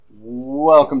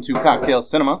Welcome to Cocktail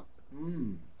Cinema,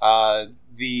 Mm.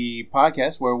 the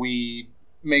podcast where we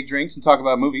make drinks and talk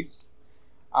about movies.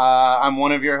 I'm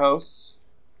one of your hosts,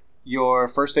 your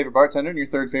first favorite bartender and your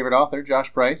third favorite author,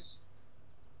 Josh Price.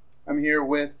 I'm here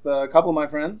with a couple of my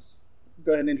friends.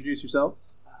 Go ahead and introduce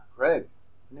yourselves. Greg.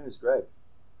 My name is Greg.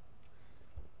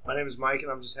 My name is Mike,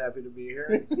 and I'm just happy to be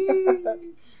here.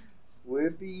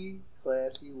 Whippy,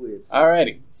 classy whip.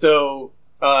 Alrighty, so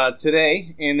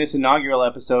today, in this inaugural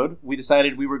episode, we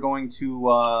decided we were going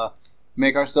to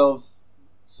make ourselves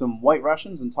some White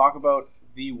Russians and talk about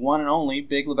the one and only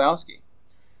Big Lebowski.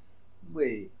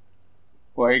 Wait.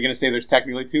 Well, are you going to say there's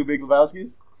technically two Big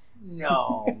Lebowskis?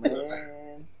 No,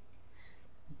 man.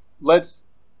 Let's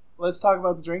talk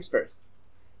about the drinks first.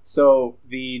 So,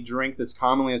 the drink that's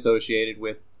commonly associated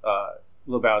with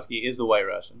Lebowski is the White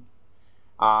Russian.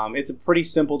 It's a pretty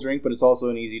simple drink, but it's also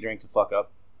an easy drink to fuck up.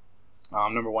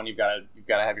 Number one, you've got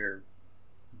to have your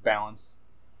balance.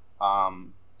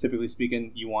 Typically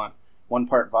speaking, you want 1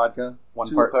 part vodka,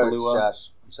 1 part Kahlua. Josh.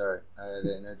 I'm sorry, I had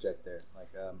to interject there.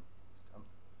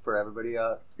 For everybody,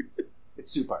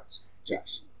 it's 2 parts.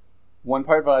 Josh. 1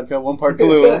 part vodka, 1 part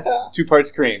Kahlua, 2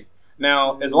 parts cream.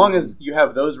 Now, as long as you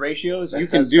have those ratios, you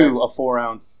can do a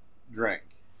 4-ounce drink.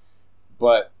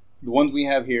 But the ones we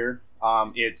have here,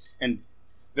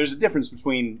 there's a difference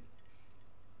between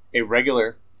a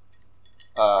regular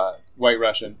White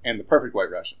Russian and the perfect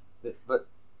White Russian. But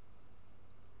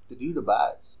the dude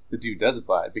abides. The dude does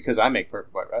abide because I make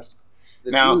perfect White Russians.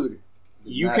 The Now, dude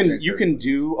you can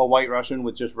do a White Russian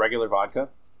with just regular vodka,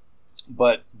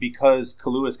 but because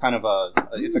Kahlua is kind of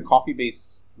it's a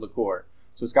coffee-based liqueur,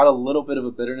 so it's got a little bit of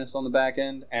a bitterness on the back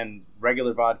end, and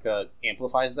regular vodka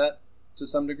amplifies that to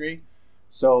some degree.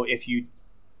 So if you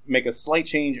make a slight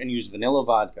change and use vanilla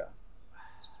vodka,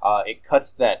 it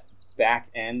cuts that back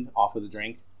end off of the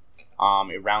drink.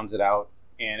 It rounds it out,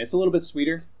 and it's a little bit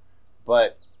sweeter,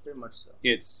 but Very much so.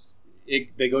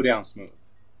 they go down smooth.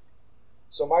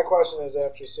 So my question is,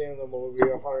 after seeing the movie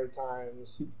 100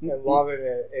 times and loving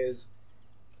it, is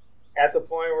at the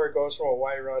point where it goes from a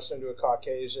White Russian to a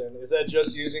Caucasian, is that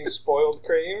just using spoiled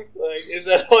cream? Like, is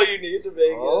that all you need to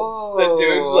make it? The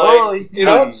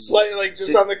dude's slightly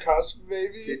just on the cusp,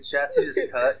 maybe. Did Chatsy just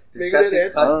cut? Maybe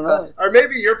that's I don't know. Or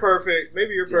maybe you're perfect.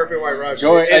 Maybe your perfect White Russian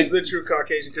is the true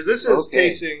Caucasian, because this is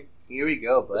tasting. Here we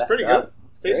go. It's pretty good.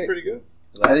 It's tasting pretty good.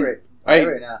 Elaborate.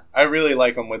 Right now. I really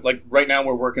like them with right now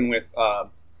we're working with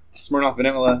Smirnoff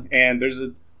Vanilla, and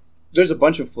there's a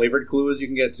bunch of flavored Kahluas you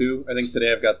can get too. I think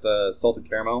today I've got the salted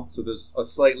caramel, so there's a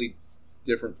slightly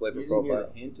different flavor You didn't profile.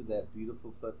 get a hint of that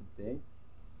beautiful fucking thing.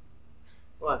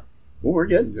 What? Well, we're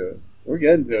getting to it.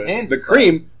 Hint, The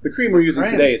cream we're using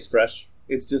cream. today is fresh.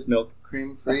 It's just milk.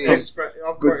 Cream free.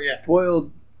 Of course, yeah.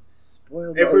 Spoiled. If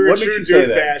we were What true makes you say dude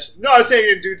that? fashion. No, I was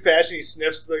saying in dude fashion, he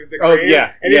sniffs the cream. Oh,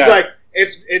 yeah, And yeah. he's like,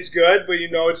 it's good, but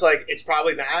it's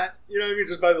probably not. You know what I mean?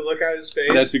 Just by the look on his face.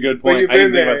 That's a good But point. you've I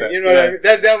didn't been think there. about that. You know what I mean?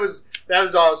 That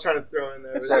was all I was trying to throw in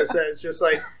there. It's just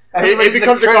like, it Everybody's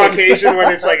becomes a critic. Caucasian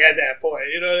when it's like at that point.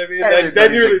 You know what I mean?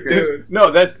 Then you're the Everybody's a dude.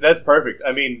 No, that's perfect.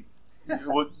 I mean,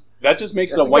 that just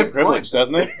makes That's it a a white good privilege,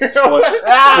 point. doesn't it?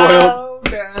 Oh,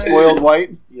 Spoiled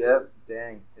white. Yep.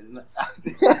 Dang. Isn't it?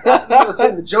 I was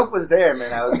saying the joke was there,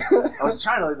 man. I was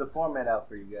trying to lay the format out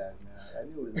for you guys, man. I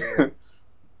knew it was there.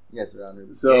 You guys are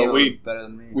on So better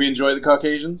than me. We enjoy the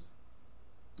Caucasians.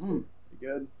 Mm.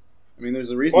 Good. I mean, there's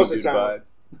a reason Most to of the time.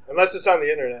 divides. Unless it's on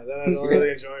the internet, then I don't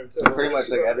really enjoy him too. Pretty much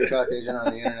like every Caucasian on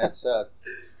the internet sucks.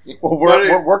 Well,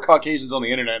 we're Caucasians on the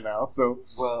internet now, so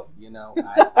Well, you know,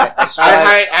 I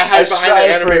hide behind strive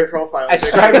the anime for- profile. I picture,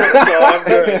 strive so I'm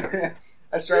good.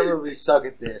 I strive to really suck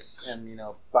at this, and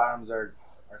bottoms are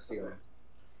ceiling.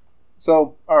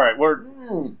 all right. We're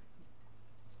Mm.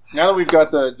 now that we've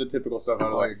got the typical stuff out of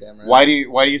the Oh, way. you're damn right.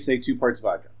 Why do you say 2 parts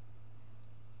vodka?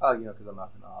 Oh, because I'm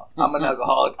not an alcoholic. I'm an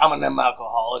alcoholic. I'm an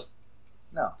alcoholic.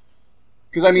 No,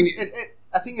 Because I mean,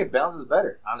 I think it balances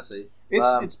better. Honestly,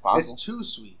 it's possible. It's too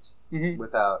sweet Mhm.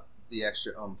 without the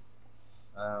extra oomph.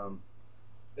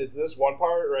 Is this one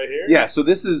part right here? Yeah. So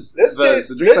this is This the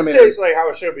tastes drinks I made. like how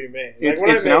it should be made. Like It's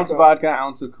when I an make ounce of them- vodka,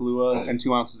 ounce of Kahlua, and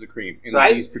 2 ounces of cream in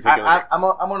these particular. I'm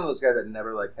one of those guys that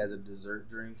never has a dessert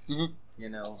drink. Mhm. I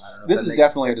don't know. If This that is makes-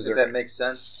 definitely a dessert If that drink. makes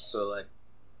sense. So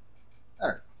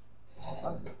I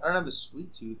don't have a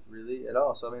sweet tooth really at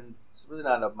all. So I mean, it's really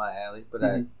not up my alley. But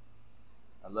Mhm.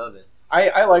 I love it.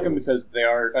 I like them because they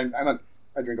are.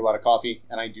 I drink a lot of coffee,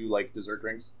 and I do like dessert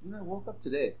drinks. I woke up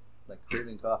today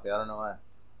craving coffee. I don't know why.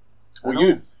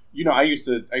 Well, I used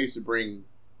to bring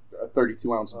a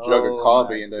 32-ounce jug Oh, of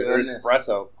coffee my into goodness.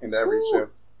 espresso into every Woo.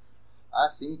 shift. I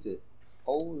seen it.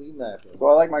 Holy mackerel. So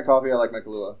I like my coffee. I like my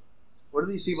Kahlua. What are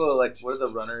these people like? What are the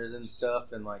runners and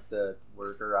stuff, and like the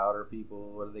worker outer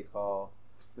people? What do they call?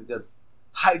 Like the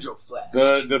hydro flask.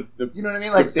 The you know what I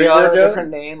mean? Like the they all have a beer different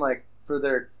name, like for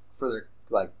their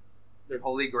like their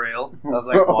holy grail of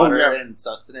like Oh, water yeah. and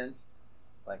sustenance.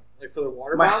 Like for the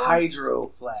water My bottle? hydro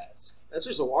flask. That's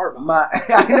just a water bottle.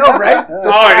 I know, right?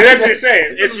 Oh, that's what you're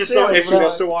saying. That's what I'm saying, but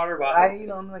just a water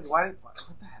bottle. I'm like, what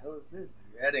the hell is this?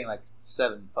 You're adding like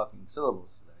 7 fucking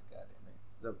syllables to that goddamn thing.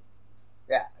 So,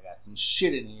 yeah, I got some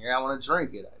shit in here. I want to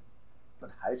drink it.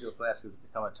 But hydro flask has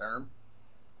become a term.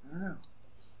 I don't know.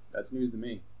 That's news to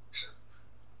me.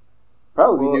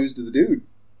 Probably Well, news to the dude.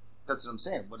 That's what I'm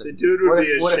saying. What if, The dude would what be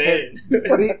if- what if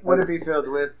ashamed. would it be filled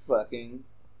with fucking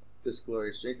this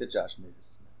glorious drink that Josh made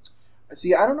us?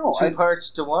 See, I don't know. 2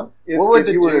 parts to 1? If- What would if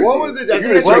the you were- dude What do? would the? I If think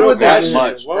you that's were a to real go that question.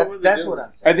 much, What would That's they do? what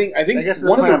I'm saying. I think I guess the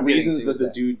one of point the I'm getting reasons to that is the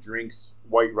that. dude drinks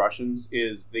White Russians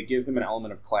is they give him an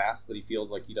element of class that he feels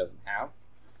like he doesn't have.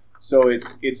 So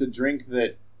it's a drink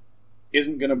that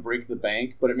isn't going to break the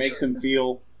bank, but it makes him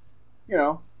feel,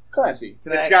 classy.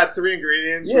 It's got 3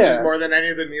 ingredients, which Yeah. is more than any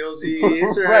of the meals he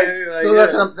eats. Right. Right? Like, So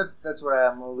that's yeah. what that's what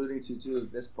I'm alluding to too.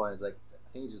 At this point, is like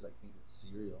I think he just like thinks it's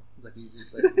cereal. It's like he's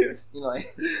just like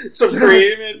like some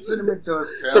cream and cinnamon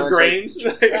toast crunch. some like, grains.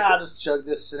 I'll just chug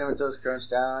this cinnamon toast crunch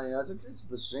down. It's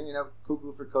the string.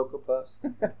 Cuckoo for Cocoa Puffs.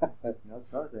 That's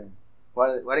another thing.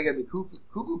 Why do you gotta be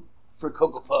cuckoo for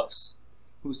Cocoa Puffs?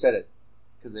 Who said it?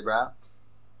 Because they brown.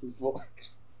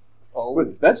 Oh,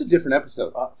 but that's a different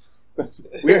episode.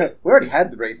 We already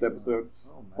had the race episode.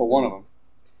 Oh, Well, one of them.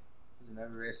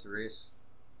 Never race a race.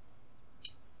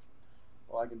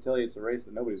 Well, I can tell you it's a race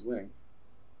that nobody's winning.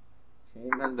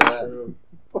 Amen to that. True.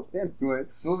 But anyway.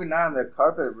 Moving on, the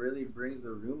carpet really brings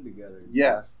the room together.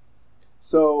 Yes.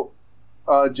 So,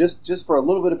 just for a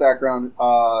little bit of background,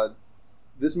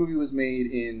 this movie was made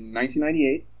in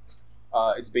 1998.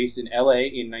 It's based in LA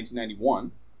in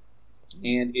 1991.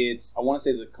 And it's, I want to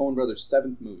say, the Coen brothers'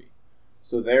 7th movie.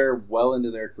 So they're well into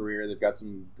their career. They've got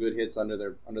some good hits under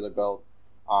their belt.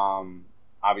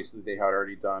 Obviously, they had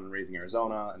already done Raising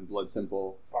Arizona and Blood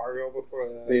Simple. Fargo before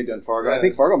that. They had done Fargo. Yeah. I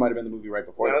think Fargo might have been the movie right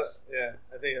before this. Yeah,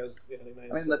 I think it was. Yeah,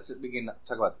 I mean, let's begin to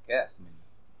talk about the cast. I mean,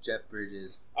 Jeff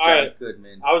Bridges, All John right.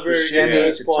 Goodman. I was ready to Buscemi, get to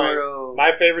this point. Turturro,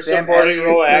 My favorite Sam supporting Elliott,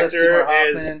 role Philip actor Seymour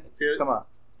is. Hoffman. Come on.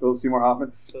 Philip Seymour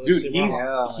Hoffman. Philip Dude, Seymour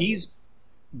Hoffman. he's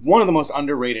one of the most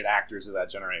underrated actors of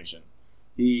that generation.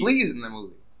 He Flea's in the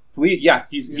movie. Flea, yeah,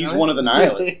 he's You know one of the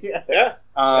nihilists. yeah. Yeah.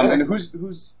 And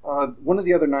who's one of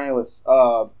the other nihilists?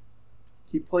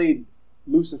 He played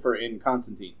Lucifer in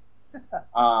Constantine.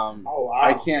 Oh wow.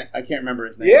 I can't remember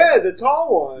his name. Yeah, the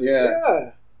tall one. Yeah.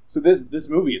 Yeah. So this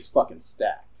movie is fucking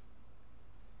stacked.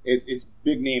 It's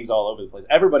big names all over the place.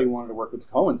 Everybody wanted to work with the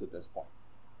Coens at this point.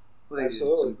 Well, they did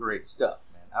Absolutely. some great stuff,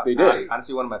 man. They did.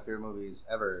 Honestly, one of my favorite movies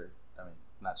ever. I mean,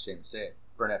 not ashamed to say it.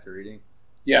 Burn After Reading.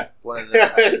 Yeah. One of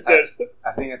the. Dude.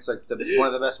 I think it's like one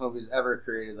of the best movies ever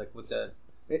created. Like with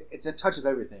it's a touch of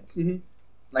everything. Mhm.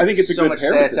 Like, I think it's a so good much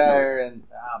pair with this satire and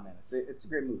man, it's a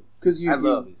great movie. Because I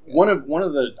love these guys. one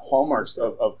of the hallmarks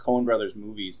of Coen Brothers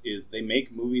movies is they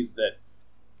make movies that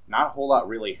not a whole lot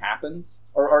really happens,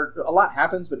 or a lot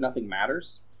happens but nothing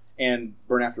matters. And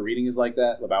Burn After Reading is like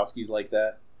that. Lebowski's like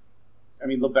that. I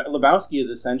mean, Lebowski is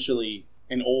essentially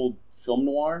an old film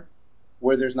noir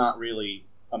where there's not really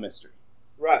a mystery.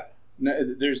 Right.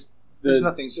 No, there's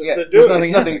nothing. It's just Yeah, the dude.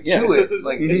 there's nothing to Yeah. It's it. just the,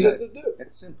 Like it's just the dude.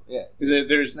 it's simple. Yeah.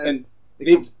 there's and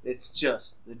It's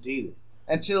just the dude.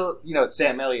 Until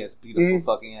Sam Elliott's beautiful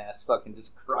fucking ass fucking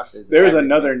just crushes. there's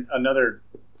everything. another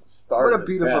star. What to a this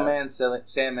beautiful cast. man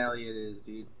Sam Elliott is,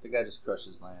 dude. The guy just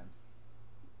crushes land.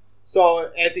 So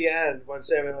at the end, when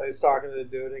Sam Elliott's talking to the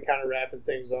dude and kind of wrapping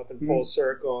things up in full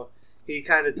circle, he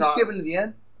kind of You talks. skipping to the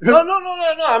end? No,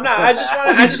 I'm not. I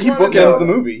just He want to bookends the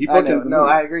movie. He I know. bookends the No,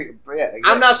 movie. I agree. But yeah,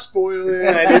 exactly. I'm not spoiling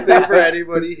anything for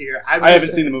anybody here. I haven't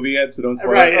seen the movie yet, so don't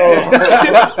spoil Right. it.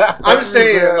 Oh. I'm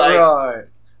saying, like, Right.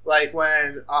 like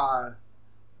when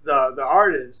the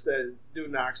artist that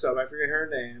dude knocks up, I forget her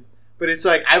name, but it's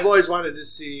like I've always wanted to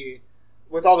see,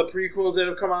 with all the prequels that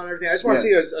have come out and everything, I just want to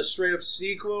see a straight up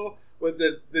sequel with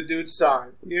the dude's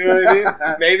son. You know what I mean?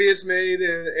 Maybe it's made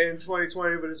in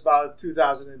 2020, but it's about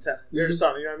 2010 or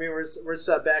something. You know what I mean? We're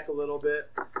set back a little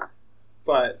bit.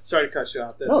 But sorry to cut you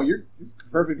off. No, you're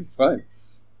perfectly fine.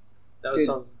 That was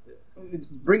it's- something.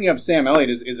 Bringing up Sam Elliott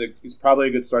is probably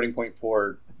a good starting point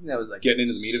for I think that was like getting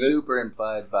into the meat of it. super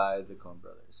implied by the Coen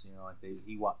brothers. Like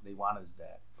they wanted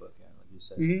that book, like you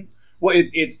said. Mhm. Well,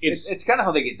 it's It's kind of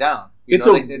how they get down. It's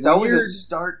it's always a weird-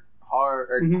 start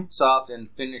hard or Mhm. soft and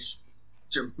finish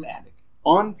dramatic.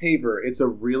 on paper, it's a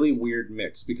really weird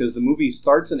mix because the movie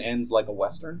starts and ends like a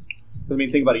western. I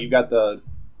mean, think about it. You've got the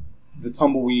the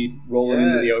tumbleweed rolling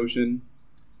into the ocean,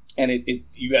 and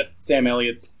you got Sam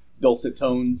Elliott's dulcet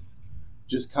tones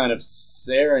just kind of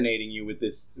serenading you with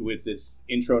this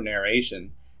intro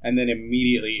narration, and then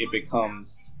immediately it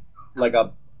becomes like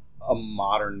a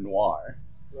modern noir.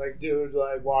 Like, dude,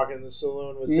 like walking the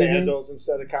saloon with sandals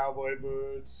instead of cowboy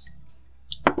boots.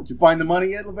 Did you find the money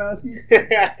yet, Lebowski?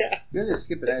 You're just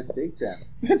skipping ahead big time.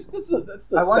 That's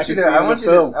the I want you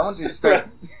to start.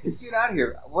 Get out of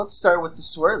here. Let's start with the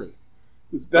swirly.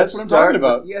 That's what I'm talking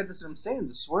about. Yeah, that's what I'm saying.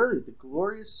 The swirly, the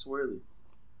glorious swirly.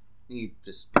 He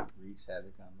just wreaks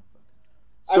havoc on the fucking.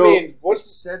 So, I mean, what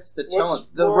sets the tone?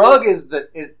 The rug is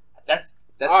that's.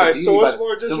 That's all right, so what's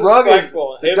more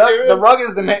disrespectful? The rug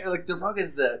is the main, like the rug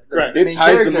is the right. Main it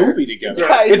ties character. The movie together.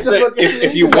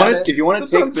 If you want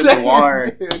to take the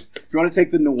noir, if you want to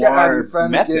take the noir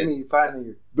method,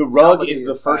 the rug is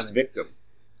the first victim.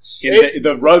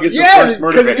 The rug is the first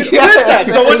murder victim. That.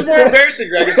 So what's more embarrassing,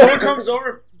 Greg? If someone comes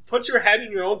over, puts your head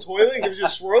in your own toilet and gives you a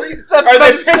swirly, or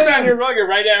they piss on your rug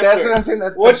right after? That's what I'm saying.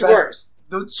 That's what's worse?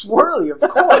 The swirly, of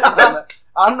course.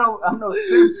 I'm no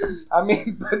simp. I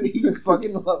mean, but he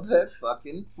fucking loves that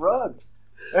fucking rug.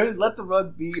 I mean, let the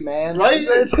rug be, man. Right?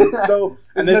 So,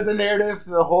 isn't that the narrative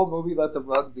for the whole movie? Let the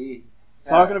rug be.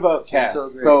 Talking about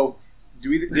cast. So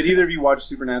did either of you watch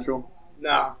Supernatural?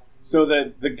 No. So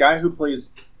the guy who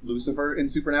plays Lucifer in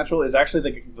Supernatural is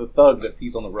actually the thug that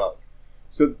pees on the rug.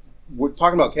 So we're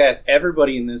talking about cast.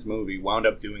 Everybody in this movie wound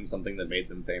up doing something that made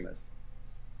them famous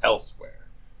elsewhere.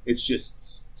 It's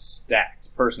just stacked.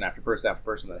 Person after person after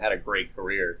person that had a great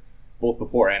career, both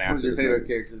before and after. Who's your favorite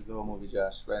character in the whole movie,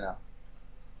 Josh, right now?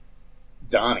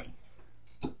 Donnie.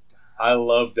 I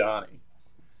love Donnie.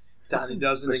 Donnie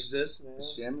doesn't exist, man.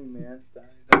 Buscemi, man. Donnie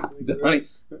doesn't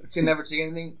exist. Can never take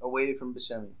anything away from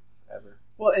Buscemi, ever.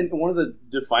 Well, and one of the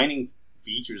defining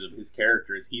features of his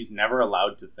character is he's never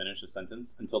allowed to finish a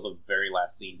sentence until the very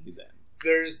last scene he's in.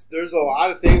 There's a lot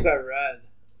of things I read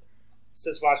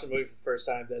since watching the movie for the first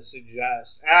time that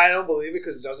suggest, and I don't believe it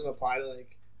because it doesn't apply to,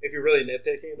 like, if you're really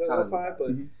nitpicking, it doesn't apply,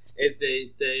 but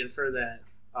they infer that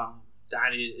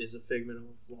Donnie is a figment of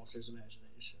Walter's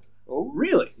imagination. Oh,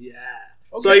 really? Yeah.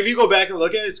 Okay. So if you go back and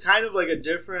look at it, it's kind of like a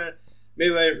different,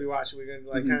 maybe later if we watch it, we can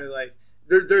like kind of like,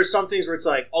 there's some things where it's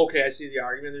like, okay, I see the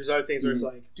argument. There's other things where it's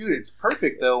like... Dude, it's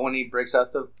perfect, though, when he breaks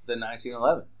out the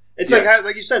 1911. It's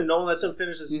like you said, Nolan lets him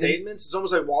finish his statements. It's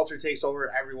almost like Walter takes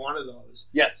over every one of those.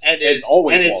 Yes, and it's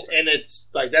always Walter. And it's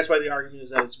like that's why the argument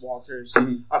is that it's Walter's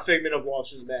a figment of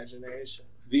Walter's imagination.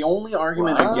 The only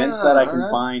argument against that I can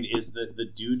find is that the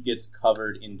dude gets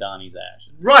covered in Donnie's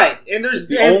ashes. Right, and there's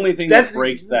the only thing that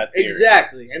breaks that theory.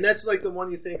 Exactly, and that's like the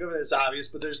one you think of and it's obvious.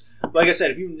 But there's, like I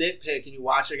said, if you nitpick and you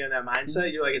watch it in that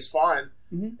mindset, you're like, it's fun.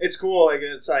 It's cool. Like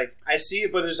it's like I see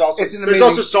it, but there's also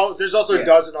a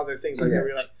dozen other things like that. Where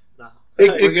you're like.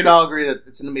 We can all agree that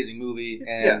it's an amazing movie,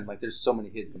 and like there's so many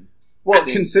hidden. Well,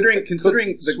 considering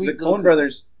the Coen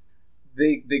brothers,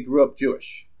 they grew up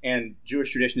Jewish, and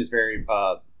Jewish tradition is very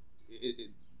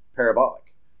parabolic.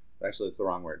 Actually, that's the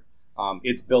wrong word.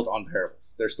 It's built on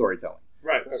parables. They're storytelling.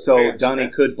 Right. So Donnie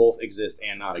could both exist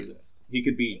and not exist. He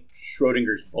could be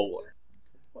Schrodinger's bowler.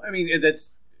 Well, I mean,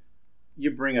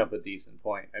 you bring up a decent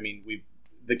point. I mean,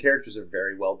 the characters are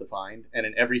very well defined, and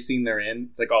in every scene they're in,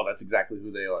 it's like, oh, that's exactly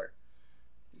who they are.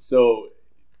 So,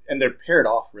 and they're paired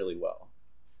off really well.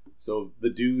 So the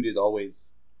dude is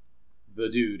always the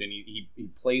dude, and he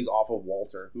plays off of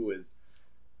Walter, who is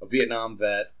a Vietnam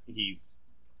vet. He's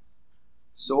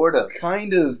sort of,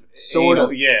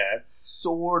 yeah,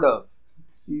 sort of.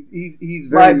 He's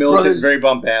very militant, very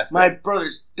bombastic. My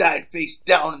brothers died face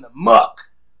down in the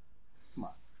muck. Come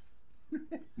on,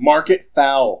 mark it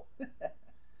foul.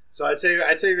 So I'd take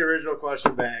the original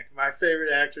question back. My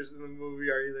favorite actors in the movie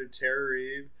are either Tara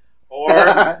Reid or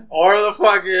the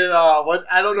fucking what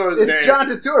I don't know his name. It's John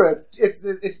Turturro.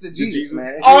 It's the Jesus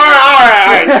man. All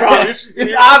right.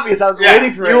 It's obvious. I was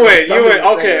waiting for it. You wait.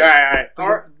 Okay, all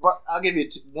right. But I'll give you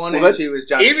one and two is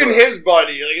John. Even Turturro. his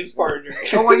buddy, like his partner.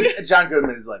 John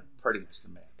Goodman is like pretty much the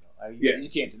man. You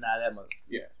can't deny that much.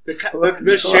 Yeah. The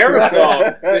sheriff,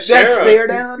 though. The sheriff. Stare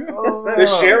down? Oh. The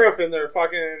sheriff in their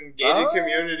fucking gated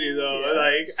community, though. Yes.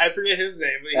 Like, I forget his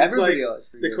name, but he's like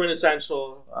the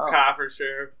quintessential cop or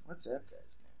sheriff. What's that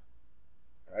guy's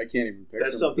name? I can't even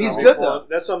picture him. He's good, though.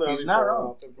 That's something he's not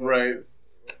wrong. Right.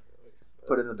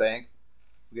 Put it in the bank.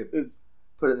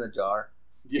 Put it in the jar.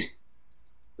 Yeah.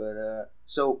 But,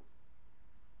 so,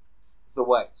 the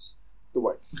whites.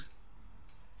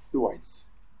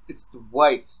 It's the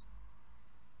whites.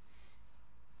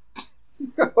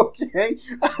 Okay.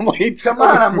 I'm waiting. Come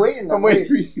on, I'm waiting. I'm waiting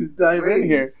for you to dive in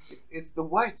here. It's the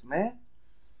whites, man.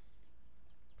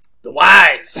 The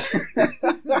Whites.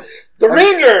 The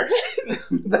Ringer.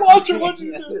 Walter, what did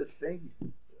you do? Yes, thank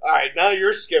you. All right, now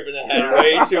you're skipping ahead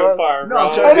way too far, No, bro.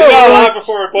 I'm trying We to- got a lot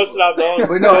before we busted out those.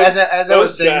 Wait, no. As I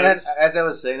was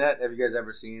gems. saying that, have you guys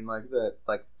ever seen like the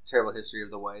terrible history of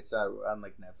the Whites on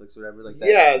like Netflix or whatever like that?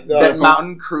 Yeah, That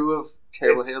mountain crew of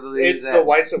terrible it's, hillbillies. it's that, the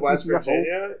Whites of West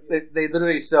Virginia. They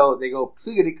literally they go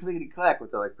clickety clickety clack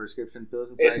with their like prescription pills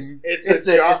and It's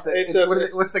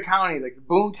what's the county like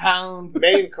Boone County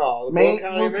main call. The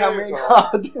Boone County main call.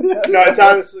 call. No, it's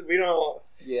honestly we don't.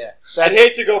 Yeah, I'd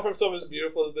hate to go from something as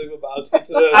beautiful as Big Lebowski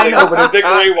to the, I know, but the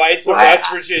Great Whites of well, West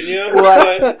Virginia.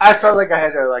 Well, I felt like I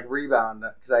had to like rebound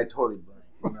because I totally blanked.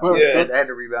 You know? Yeah. I had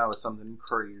to rebound with something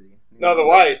crazy. No, the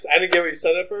Whites. I didn't get what you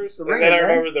said at first, The and Ringer, then I man.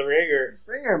 remember the Ringer.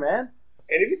 Ringer, man.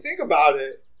 And if you think about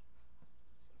it,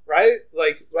 right?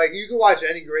 Like you can watch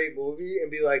any great movie and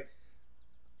be like,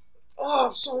 "Oh,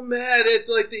 I'm so mad at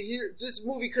this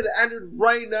movie could have ended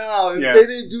right now if Yeah. they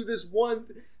didn't do this one.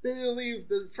 They didn't leave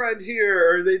the friend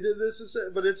here, or they did this."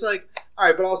 But it's like, all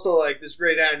right, but also like this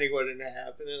great ending wouldn't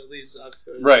happen, and it leads up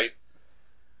to it. Right.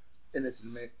 And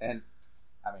and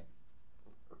I mean,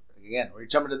 again, we're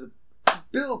jumping to the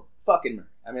Bill fucking Murray.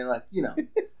 I mean, like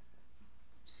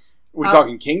We're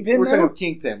talking Kingpin. We're now? talking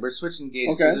Kingpin. We're switching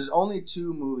gauges. Okay. Okay. There's only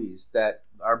 2 movies that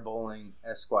are bowling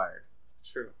Esquire.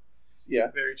 True. Yeah.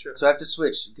 Very true. So I have to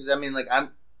switch because I mean, like I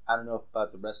don't know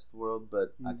about the rest of the world,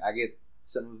 but I get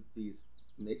some of these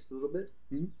mixed a little bit,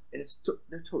 and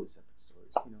they're totally separate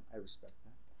stories. You know, I respect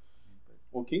that. But,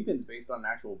 Well, Kingpin's based on an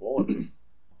actual bowler.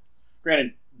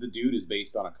 Granted, the dude is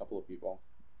based on a couple of people.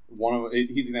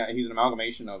 He's an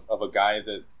amalgamation of a guy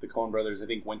that the Coen brothers I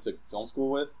think went to film school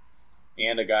with,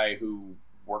 and a guy who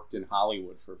worked in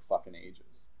Hollywood for fucking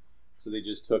ages. So they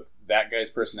just took that guy's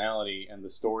personality and the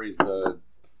stories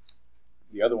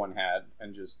the other one had,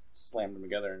 and just slammed them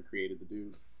together and created the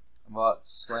dude. I'm about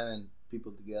slamming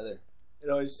people together.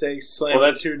 You always say slam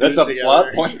Well, two that's dudes a together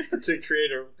plot point. to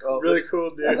create a really cool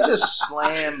dude. Let's just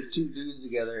slam 2 dudes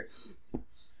together and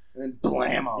then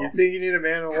blammo. You think you need a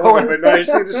man and a woman, but now you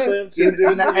see the slam two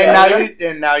dudes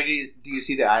And now do you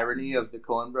see the irony of the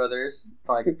Coen brothers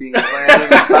like being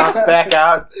slammed and bounced back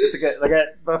out? It's like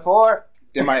before.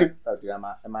 Am I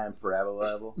in Parabola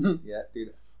level? Yeah,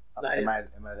 dude. Not Am yet. I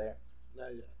there?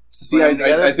 Not yet. See, Slam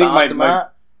together, I think bounce them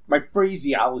out. my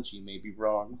phraseology may be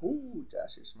wrong. Ooh,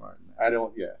 Josh, you're smart. I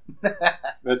don't. Yeah,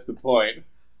 that's the point.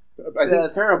 I think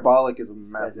That's- parabolic is a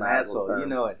This guy's an mathematical asshole. term. You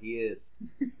know it. He is.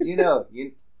 You know.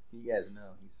 You guys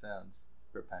know. He sounds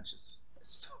pretentious.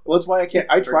 Well, that's why I can't.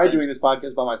 I tried Pretentious. doing this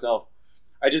podcast by myself.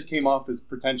 I just came off as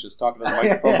pretentious talking to the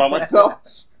microphone by myself.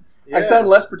 Yeah. I sound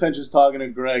less pretentious talking to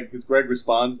Greg because Greg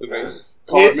responds to me,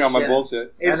 calls me on my yeah.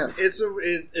 bullshit.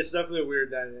 It's definitely a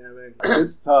weird dynamic.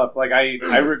 It's tough. Like I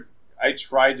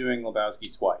tried doing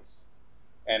Lebowski twice,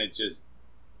 and it just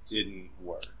didn't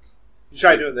work. You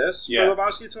try doing this Yeah. for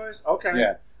Lebowski twice? Okay.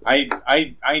 Yeah,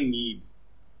 I need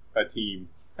a team.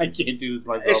 I can't do this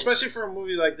myself. Especially for a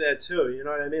movie like that too, you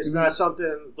know what I mean? It's not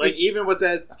something like even with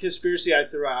that conspiracy I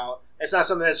threw out, it's not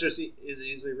something that's just is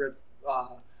easily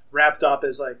wrapped up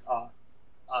as like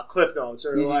Cliff Notes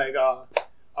or like a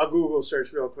Google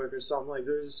search real quick or something. Like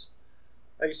there's,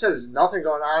 like you said, there's nothing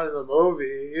going on in the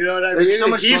movie. You know what I There's mean? so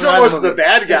much He's going on in almost the the movie.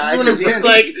 bad This guy is what because I'm he's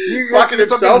saying. like You're fucking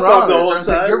himself wrong. up the That's what whole I'm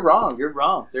saying. time. You're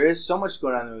wrong. There is so much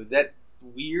going on in the movie. That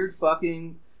weird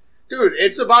fucking. Dude,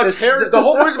 it's about It's- Tara. The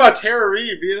whole movie's about Tara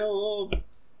Reid being a little,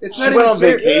 It's She not went even on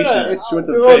vacation. Yeah. She went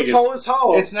to a little Vegas. tall as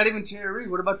hell. It's not even Tara Reid.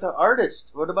 What about the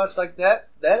artist? What about like that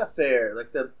affair?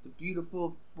 Like the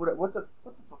beautiful what the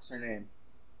fuck's her name?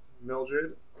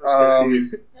 Mildred.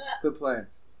 Quit playing.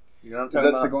 You know what I'm Is talking that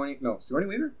about? Sigourney? No, Sigourney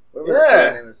Weaver. Whatever Yeah.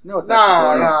 her name is. No, it's not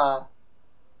Sigourney. Nah.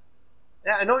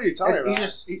 Yeah, I know what you're talking And about.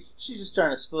 she's just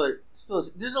trying to spill.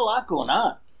 There's a lot going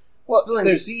on. Well, Spilling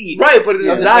there's- seed. Right, but it's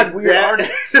Yeah, not there's, like, weird that.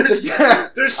 artists.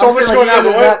 There's so I'm much saying, going like, on.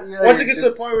 you're But not- once it gets to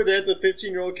just- the point where they're at the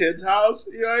 15-year-old kid's house,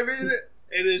 you know what I mean?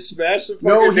 And they smash the fucking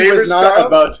No, he was neighbor's not car.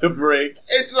 about to break.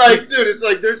 It's like, dude, it's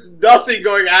like there's nothing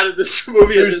going on in this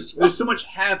movie. There's so much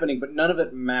happening, but none of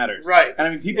it matters. Right. And I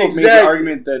mean, people have made Exactly. the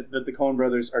argument that the Coen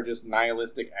brothers are just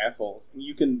nihilistic assholes. And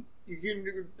you can.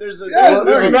 There's a Yeah,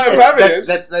 there's enough evidence.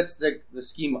 That's the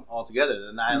scheme altogether.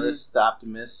 The nihilist, the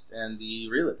optimist, and the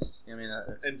realist. I mean,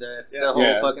 that's yeah. the whole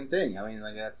Yeah. fucking thing. I mean,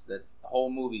 like that's the whole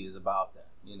movie is about that,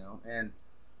 you know. And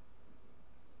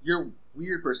your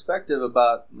weird perspective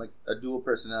about like a dual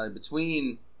personality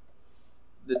between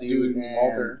the dude and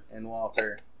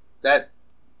Walter. That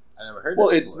I never heard. Well,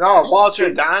 that it's- before. No, Walter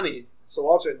and Donnie. So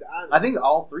Walter and Donnie. I think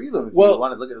all three of them. If Well- you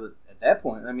want to look at it at that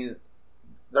point, I mean,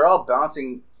 they're all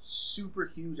bouncing super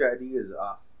huge ideas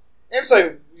off it's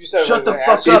like you said, Shut like, the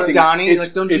fuck actual- up, Donnie. it's-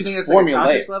 Like, don't you it's think it's like a formulaic.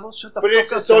 conscious level? Shut the But fuck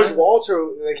it's up, always Donnie. Walter,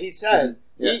 like he said.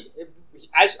 Yeah.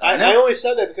 I only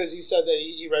said that because he said that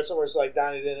he read somewhere it's like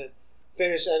Donnie didn't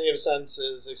finish any of the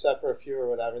sentences except for a few or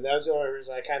whatever. And that was the only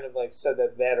reason I kind of like said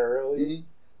that early. Mhm.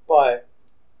 But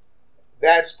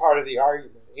that's part of the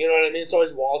argument. You know what I mean? It's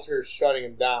always Walter shutting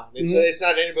him down. It's Mhm. it's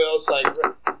not anybody else. Like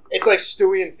it's like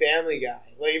Stewie and Family Guy.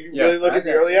 Like if you Yeah, really look I at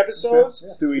the got early you. episodes,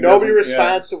 Stewie nobody doesn't-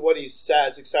 responds to what he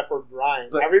says except for Brian.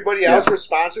 But- Everybody yeah. else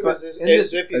responds to him But as in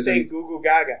this- if he's as saying in- "Goo Goo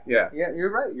Gaga." Yeah. Yeah, you're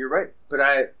right. But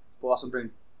I will also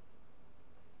bring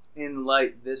in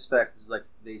light this fact is like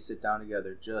they sit down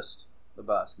together, just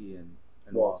Lebowski and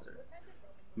Walter.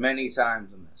 Many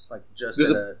times in this, like just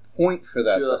There's at a point for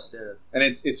that, though. just at a, and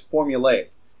it's formulaic.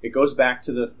 It goes back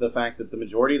to the fact that the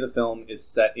majority of the film is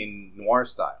set in noir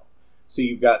style. So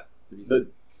you've got the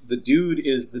dude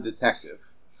is the detective,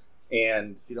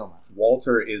 and if you don't mind.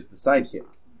 Walter is the sidekick.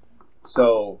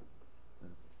 So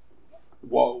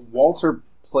Walter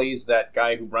plays that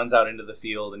guy who runs out into the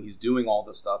field and he's doing all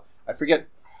this stuff. I forget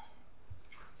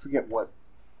what.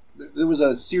 There was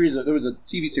a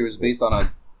TV series based on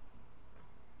a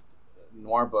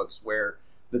noir books where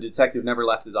the detective never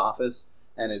left his office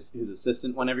and his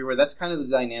assistant went everywhere. That's kind of the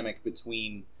dynamic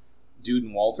between Dude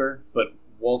and Walter, but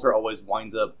Walter always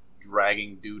winds up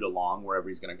dragging Dude along wherever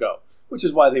he's going to go, which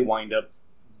is why they wind up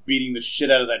beating the shit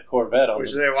out of that Corvette.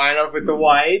 Which they wind up with the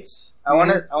whites. I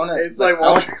want to. It's like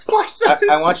Walter fucks I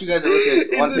everything. want you guys to look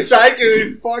at one He's the picture.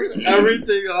 sidekick who fucks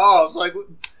everything off. Like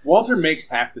Walter makes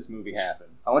half this movie happen.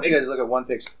 I want you guys to look at one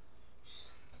picture.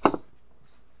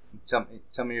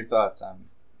 Tell me your thoughts on.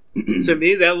 to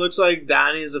me, that looks like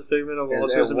Donnie is a figment of Is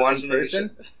Walter's that one imagination.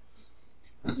 person?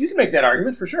 You can make that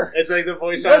argument for sure. It's like the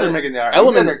voice. You guys are on- making the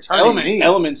argument. You guys are turning me.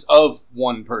 Elements of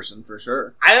one person for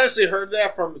sure. I honestly heard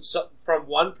that from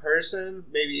one person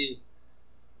maybe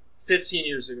 15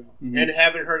 years ago, Mhm. and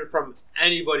haven't heard it from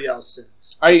anybody else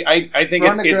since. I think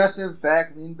Front it's aggressive,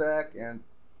 back, lean back, and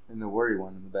the worry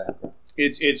one in the background.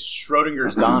 it's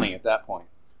Schrodinger's Donnie at that point.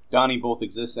 Donnie both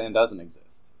exists and doesn't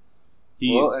exist.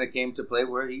 Well, and it came to play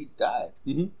where he died.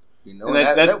 Mhm. You know, And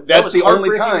that that's was the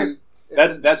only heartbreaking time.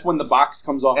 as- That's when the box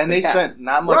comes off. and the they cap. spent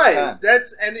not much Right. time.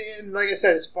 That's and like I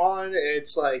said, it's fun.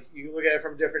 It's like you look at it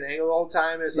from a different angle all the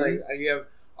time. It's like you have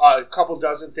a couple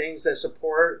dozen things that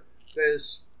support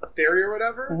this theory or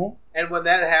whatever. Mhm. And when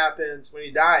that happens, when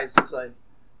he dies, it's like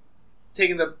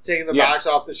taking the Yeah. box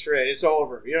off the tray. It's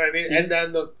over. You know what I mean? Mhm. And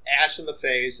then the ash in the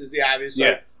face is the obvious. Yeah.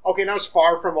 Like, okay, now it's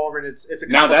far from over, and it's a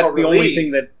Now that's comical the only relief.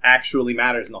 thing that actually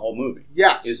matters in the whole movie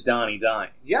Yes. is Donnie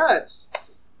dying. Yes.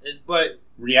 But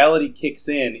Reality kicks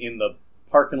in the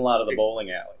parking lot of the bowling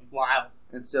alley. wow.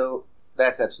 And so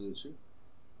that's absolutely true.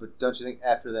 But don't you think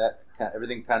after that,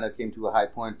 everything kind of came to a high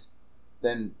point,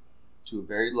 then to a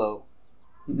very low,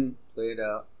 Mhm. played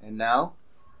out, and now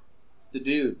the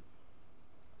dude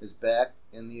is back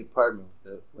in the apartment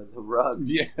with the rug,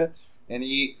 Yeah. and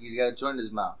he's got a joint in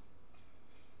his mouth,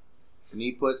 and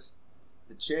he puts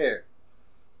the chair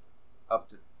up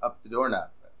to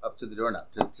the doorknob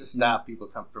to stop people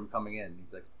from coming in.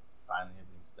 He's like, finally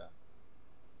everything's done.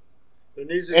 There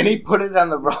needs to And he put it on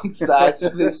the wrong side, so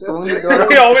they swung the door.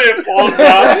 He opened it, falls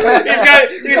down.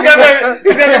 He's got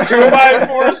the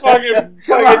 2x4s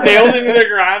fucking nailed into the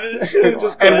ground and shit.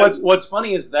 Just And what's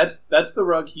funny is that's the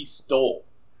rug he stole.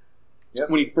 Yep.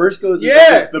 When he first goes into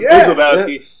Yeah, the yeah. Big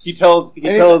Lebowski, he tells all he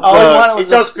wanted he was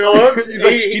tells Philip. he's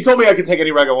like, he told me I could take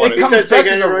any rug I wanted. It comes says back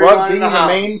take to the any rug you rug want in being the the house.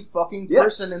 main fucking Yeah.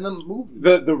 person in the movie.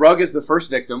 The rug is the first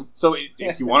victim. So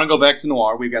if you want to go back to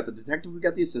noir, we've got the detective, we've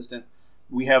got the assistant.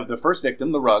 We have the first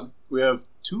victim, the rug. We have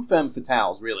two femme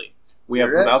fatales, really. We have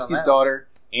You're right on Lebowski's that. daughter,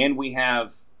 and we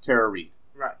have Tara Reid.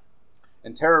 Right.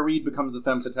 And Tara Reid becomes the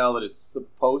femme fatale that is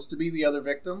supposed to be the other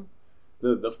victim,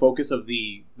 the focus of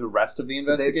the rest of the They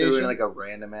investigation. threw in like a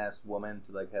random ass woman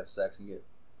to like have sex and get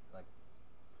like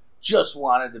just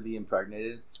wanted to be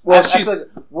impregnated. Well, I she's feel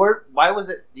like, why was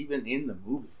it even in the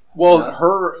movie? well, Yeah.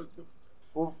 her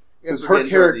Well, because we're her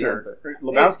getting towards the character, end,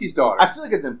 Lebowski's daughter. I feel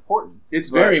like it's important.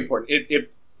 It's But very important.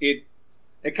 It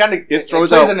It kind of It throws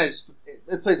plays out- in his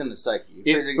it plays in his psyche.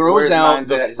 It plays in throws where his out mind's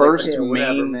the at. He's like, first "Yeah,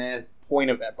 whatever, main man." part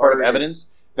of Or evidence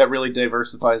that really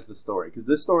diversifies the story, because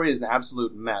this story is an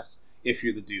absolute mess if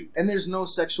you're the dude. And there's no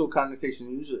sexual connotation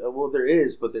usually. Well, there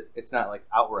is, but it's not like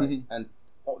outright. Mhm. And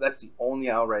that's the only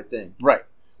outright thing. Right.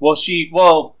 Well,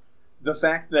 the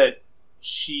fact that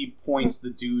she points the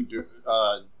dude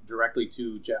directly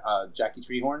to Jackie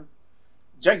Treehorn.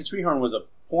 Jackie Treehorn was a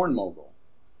porn mogul,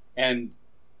 and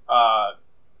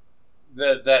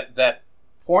that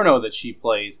porno that she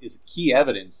plays is key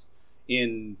evidence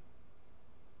in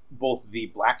both the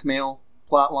blackmail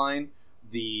plot line,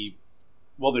 the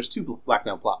well, there's two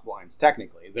blackmail plot lines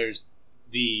technically. There's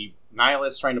the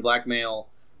nihilist trying to blackmail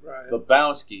Right.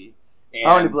 Lebowski, and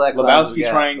How many black lines we Lebowski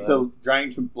got,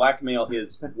 trying to blackmail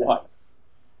his wife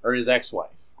or his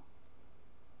ex-wife,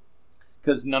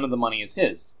 because none of the money is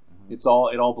his. It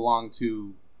all belonged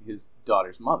to his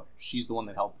daughter's mother. She's the one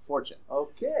that held the fortune.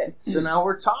 Okay, so now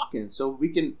we're talking. So we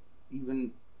can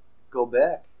even go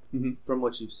back Mhm. from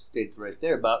what you stated right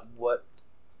there about what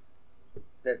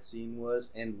that scene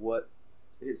was and what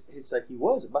his psyche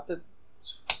was about the.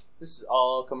 This is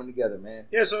all coming together, man.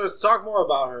 Yeah, so let's talk more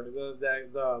about her,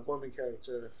 the woman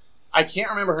character. I can't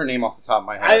remember her name off the top of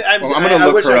my head. I'm I'm going to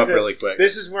look wish her I up could. really quick.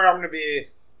 This is where I'm going to be,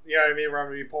 you know what I mean, where I'm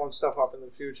going to be pulling stuff up in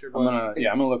the future. But I'm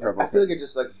gonna look her up. I Real feel quick. like it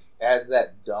just like adds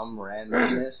that dumb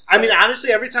randomness. I mean, honestly,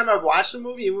 every time I've watched the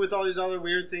movie, even with all these other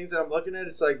weird things that I'm looking at,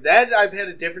 it's like that I've had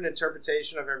a different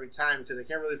interpretation of every time because I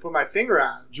can't really put my finger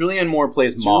on it. Julianne Moore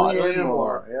plays Maud. Julianne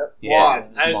Moore. Yep. Yeah, Maud.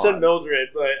 it's I said Maud. Mildred,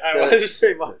 but I wanted to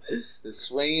say Maud. The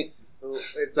swing.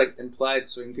 It's like implied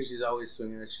swing because she's always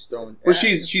swinging and she's throwing. Well,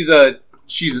 she's a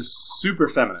super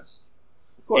feminist,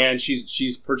 Of course. and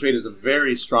she's portrayed as a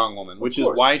very strong woman, which is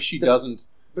course. why she doesn't.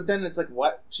 But then it's like,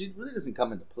 what? She really doesn't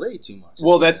come into play too much.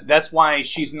 Well, that's why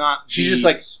she's not. she's the- just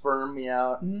like sperm me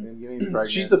out Mhm. and get me pregnant.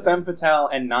 she's the femme fatale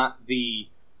and not the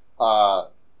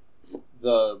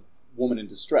woman in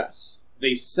distress.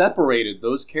 They separated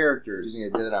those Do you characters.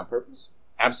 think I did it on purpose?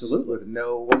 Absolutely. With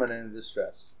no woman in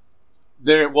distress.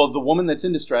 The woman that's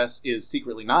in distress is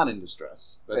secretly not in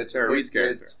distress. That's Tara Reid's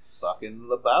character. It's fucking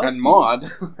Lebowski. And Maud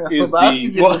is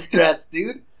Lebowski's the in distress,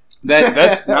 dude.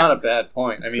 that's not a bad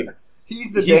point. I mean,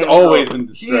 He's the He's damsel. always in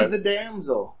distress. He's the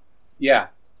damsel. yeah,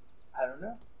 I don't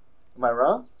know. Am I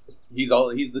wrong? he's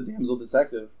the damsel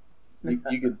detective. You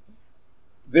could.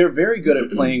 They're very good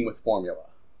at playing with formula,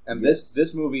 and Yes.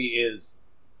 this movie is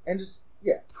And just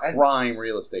and prime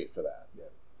real estate for that.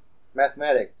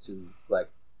 mathematic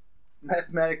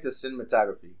to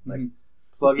cinematography, like Mhm.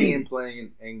 plugging and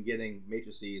playing and getting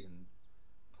matrices and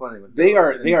playing with. They those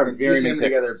are and very piecing them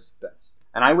together meticulous. best.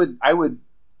 And I'd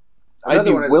Another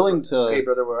be one is willing to. Hey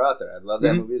Brother, We're Out There. I love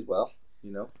that Mhm. movie as well.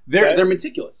 You know, They're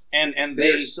meticulous, and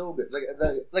they're they so good.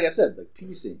 Like I said, like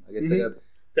piecing. Like it's Mhm. like a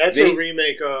That's They- a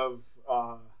remake of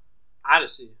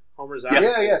Odyssey. Homer's Yes.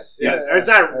 Odyssey. yes. It's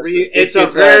not That's re. it. It's It's a a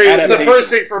it's a adaptation. first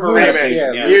thing from a Loose, remake.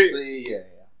 Yeah, Yeah. loosely,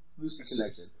 loosely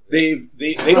connected. they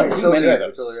don't Right, do totally many right,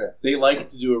 of those. totally right. They like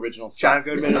to do original John stuff.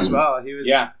 Goodman as well. He was.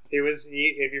 Yeah. He was.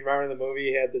 If you remember the movie,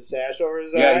 he had the sash over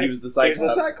his Yeah, eye. he was the He was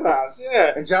Cyclops. the Cyclops.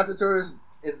 Yeah. And John Turturro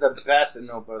is the best in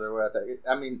No Brother, We're Out There.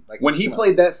 I mean, like When he come on.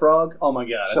 played that frog, oh my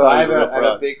god! So thought I he have, was a, a I have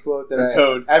real a big quote that frog.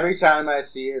 Toad. every time I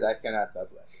see it, I cannot stop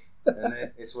laughing.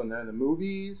 And it's when they're in the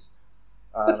movies.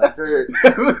 After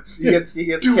he gets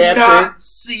captured. Do not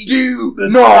seek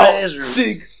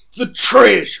the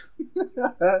treasure.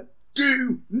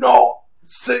 Do not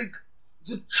seek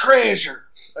the treasure.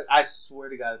 Like, I swear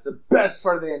to God, it's the best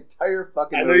part of the entire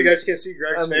fucking I know movie. you guys can't see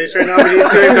Greg's I mean- face right now, but he's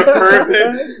doing the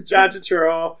perfect John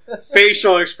Turturro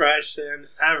facial expression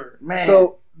ever. Man,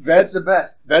 So that's that's the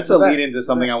best. that's the a lead best. into It's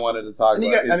something the I best. wanted to talk And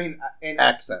you about. got, is and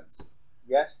accents.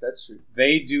 yes, that's true.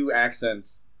 They do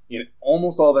accents in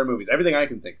almost all their movies. Everything I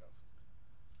can think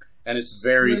of, and it's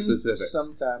very Slim specific.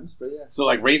 sometimes, but yeah. So,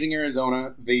 like Raising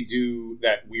Arizona, they do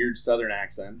that weird Southern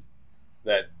accent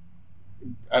that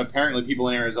apparently people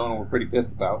in Arizona were pretty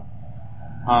pissed about.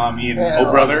 In Yeah.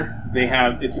 Oh Brother, they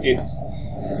have it's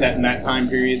set in that time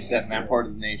period, set in that part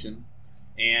of the nation.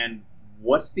 And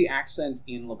what's the accent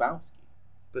in Lebowski?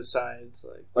 Besides,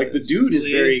 Like the dude is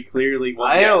Flea. very clearly. Well,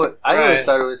 I yeah. always Right.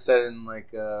 thought it was set in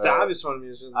like the obvious one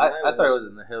is just I thought it was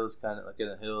in the hills, kind of like in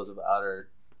the hills of outer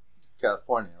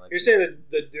California. Like You're saying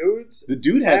that the dudes, The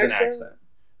dude has Accent? an accent.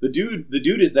 The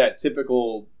dude is that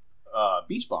typical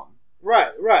beach bum.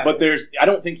 right? But I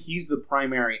don't think he's the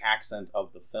primary accent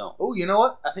of the film. oh, you know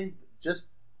what? I think just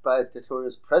by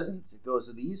Turturro's presence, it goes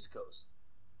to the East Coast.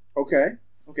 Okay.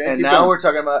 Okay. And keep now going. we're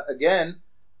talking about again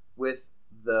with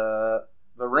the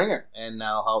Ringer, and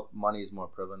now how money is more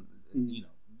prevalent. Mhm.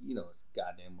 You know, it's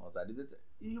goddamn well as I did.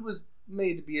 He was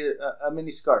made to be a mini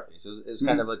Scarface. It was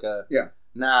kind of like a Yeah.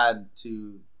 nod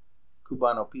to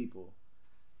Cubano people.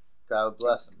 God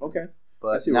bless them. Okay. I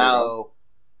But see where you're now,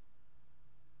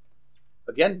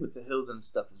 again with the hills and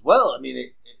stuff as well. I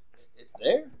mean, it's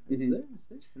there. It's Mhm. there. It's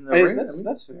there. In the Ringer,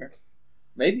 That's fair.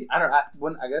 maybe I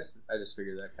don't. I guess I just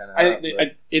figured that kind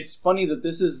of. It's funny that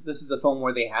this is a film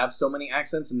where they have so many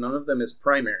accents and none of them is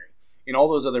primary. In all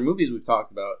those other movies we've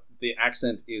talked about, the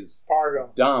accent is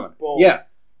Fargo. dominant. Boom. Yeah,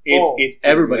 Boom. it's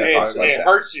everybody talking It about that.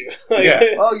 hurts you. Yeah.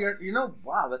 oh,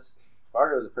 wow, that's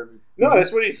Fargo is a perfect. No,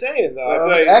 that's what he's saying though. I feel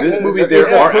like accents, this movie, it's there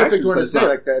the are perfect accents, one but to it's say, not-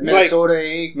 like that like,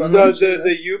 Minnesota.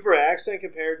 the Uber accent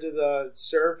compared to the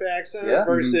surf accent Yeah.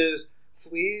 versus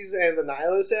Fleas and the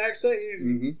Nihilist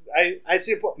accent. I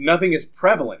see a point. Nothing is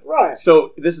prevalent. Right.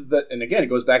 So this is and again, it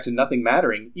goes back to nothing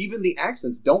mattering. Even the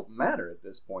accents don't matter at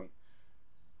this point.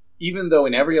 Even though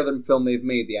in every other film they've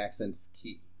made, the accent's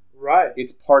key. Right.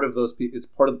 It's part of those people. It's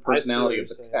part of the I see what personality you're of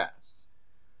the saying. cast.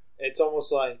 It's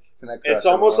almost like It's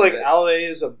like LA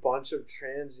is a bunch of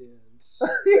transients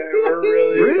that were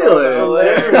really Really? from LA.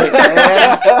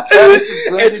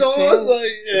 It's almost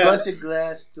like a bunch of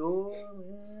glass door.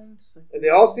 and they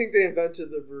all think they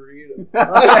invented the burrito.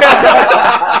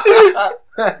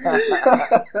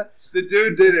 The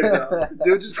dude did it though.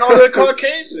 Dude just called it a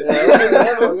Caucasian.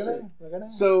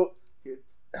 So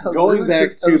going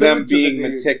back to them being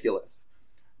meticulous.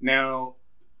 Now,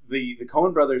 the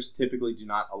Coen brothers typically do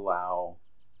not allow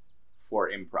for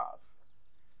improv.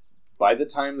 By the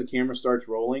time the camera starts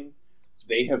rolling,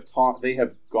 they have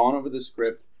gone over the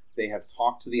script, they have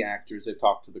talked to the actors, they've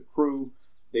talked to the crew,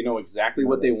 they know exactly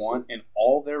what they want, and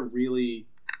all they're really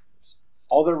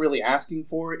asking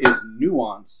for is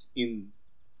nuance in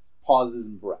pauses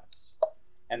and breaths.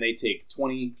 And they take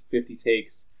 20, 50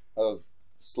 takes of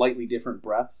slightly different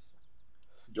breaths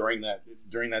during that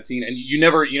scene, and you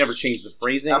never change the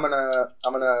phrasing. I'm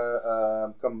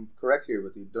gonna come correct here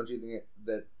with you. Don't you think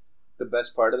that the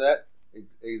best part of that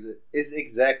is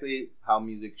exactly how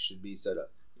music should be set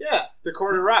up? Yeah, the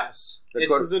quarter rest.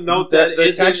 The the note that the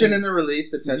isn't- tension in the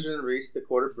release, the tension in the release, the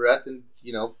quarter breath, and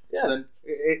then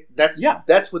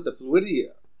that's what the fluidity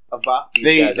of these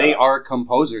guys They are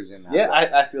composers in that. Yeah, way.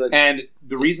 I feel like. And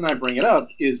the reason I bring it up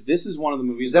is this is one of the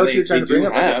movies. Is that what they- you're trying they to bring do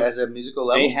up have. as a musical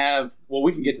level? They have. Well,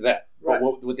 we can get to that. Right.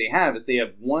 But what they have is they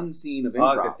have one scene of Oh,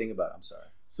 improv. good thing about it. I'm sorry.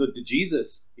 So to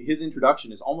Jesus, his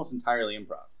introduction is almost entirely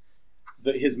improv.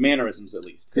 His mannerisms, at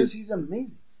least, Because he's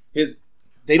amazing.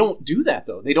 They don't do that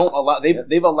though. They don't allow.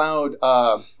 They've allowed.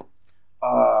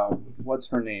 What's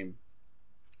her name?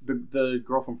 The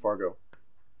girl from Fargo.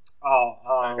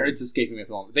 It's escaping me at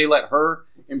the moment. They let her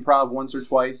improv once or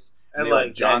twice, And they like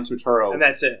let John Turturro and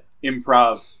that's it.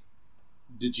 improv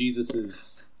to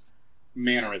Jesus's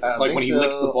mannerisms, I don't like think when he so.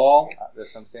 licks the ball.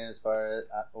 That's what I'm saying. As far as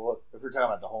if we're talking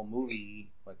about the whole movie,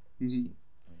 like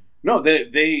No,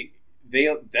 they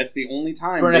that's the only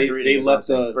time Burn they After Reading. let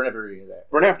Burn After Reading.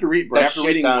 Burn After Reading. Burn After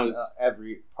Reading was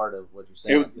every part of what you're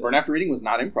saying. Burn After Reading was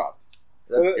not improv.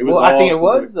 It was was. I all think it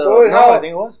was specific. though. Well, No, how- I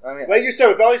think it was. I mean, Like you said,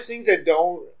 with all these things that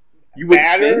don't You would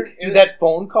matter, think- to that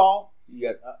phone call.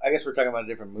 Yeah, I guess we're talking about a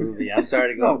different movie. I'm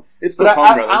sorry to go. No, it's the But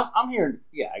Coen brothers. I'm hearing.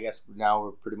 Yeah, I guess now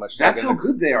we're pretty much. That's stuck how in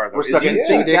good they are. Though. We're stuck in Yeah.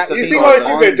 Jake Dicks. you I think all these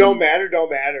things that on don't the-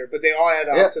 matter, but they all add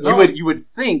up Yeah. to You this. would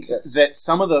think Yes. that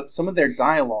some of their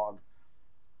dialogue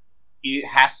it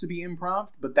has to be improv,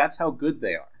 but that's how good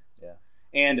they are. Yeah.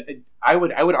 And I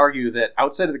would argue that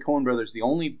outside of the Coen brothers, the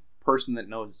only person that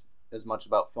knows as much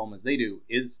about film as they do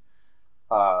is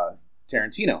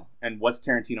Tarantino. And what's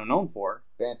Tarantino known for?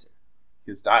 banter.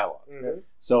 His dialogue. Mhm.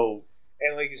 So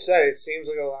And like you said, it seems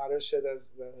like a lot of shit that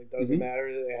like, doesn't Mhm.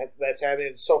 matter. That's happening.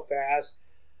 It's so fast.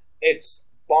 It's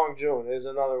Bong Joon is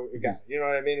another guy. You know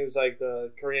what I mean? It was like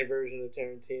the Korean version of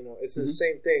Tarantino. It's the Mhm.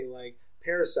 same thing. Like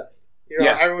Parasite. You know,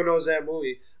 Yeah. everyone knows that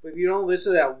movie. But if you don't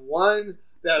listen to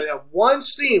that one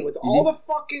scene with all the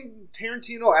fucking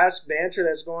Tarantino-esque banter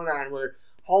that's going on, where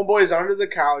homeboy's under the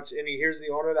couch and he hears the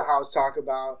owner of the house talk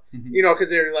about, Mhm. you know,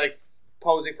 because they're like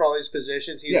posing for all these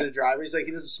positions. He's Yeah. the driver. He's like,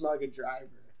 he doesn't smell like a driver.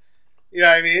 You know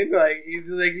what I mean? Like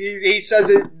he says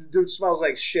it. Dude smells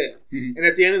like shit. Mhm. And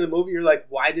at the end of the movie, you're like,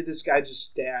 why did this guy just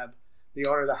stab the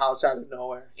owner of the house out of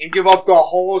nowhere and give up the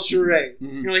whole charade?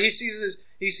 Mhm. You know, he sees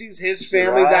his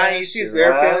family dying. He sees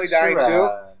their family dying too.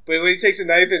 But when he takes a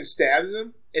knife and stabs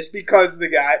him, it's because the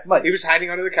guy Mike. he was hiding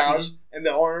under the couch and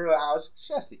the owner of the house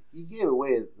Chesty, you gave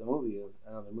away the movie of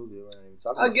another movie we're not even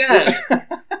talking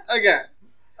again.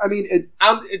 I mean,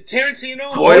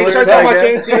 Tarantino. Spoiler, When you start talking about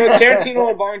I guess. Tarantino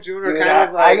and Bong Joon are dude, kind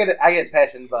of like I get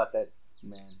passionate about that,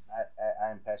 man.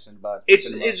 I am passionate about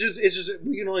cinema. it's just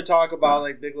we can only talk about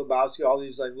like Big Lebowski, all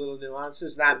these like little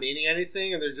nuances not meaning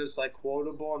anything, and they're just like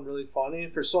quotable and really funny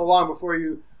for so long before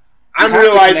you. I'm have to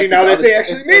realizing connect now it that to they other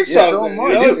actually stuff. mean It's so something. much.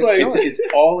 You know, Dude, it's like it's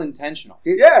all intentional.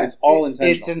 yeah, It's all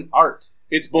intentional. It's an art.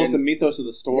 It's both And- the mythos of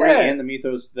the story Yeah. and the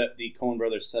mythos that the Coen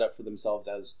brothers set up for themselves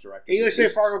as directors. And you like say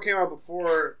Fargo came out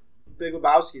before Big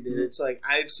Lebowski did. Mhm. It's like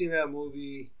I've seen that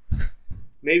movie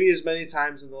maybe as many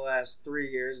times in the last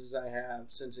 3 years as I have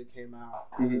since it came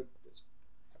out. Mhm.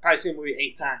 I've probably seen the movie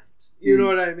 8 times. You know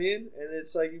Mhm. what I mean? And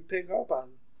it's like you pick up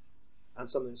on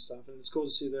some of this stuff, and it's cool to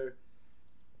see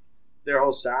their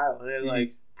whole style. And then, Mhm.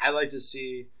 like I like to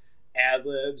see ad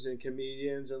libs and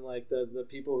comedians and like the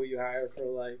people who you hire for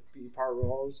like be part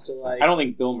roles to like. I don't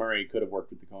think Bill Murray could have worked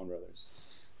with the Coen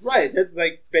Brothers. Right, that,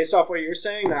 like based off what you're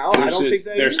saying now, I don't think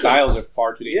that their either. styles are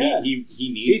far too. Yeah. He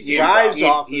needs. He thrives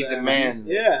off He of that. demands.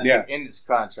 Yeah. Yeah. In this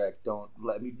contract, don't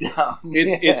let me down.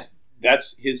 It's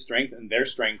that's his strength, and their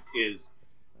strength is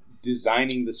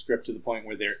designing the script to the point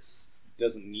where there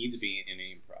doesn't need to be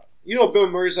any improv. You know, Bill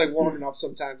Murray's like warming up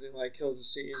sometimes and like kills the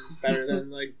scene better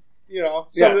than like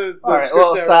some of the All right,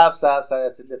 scripts. well, stop.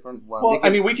 That's a different one. Well, I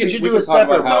mean, we should do a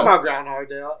separate. We're talking about Groundhog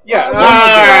Day. Yeah.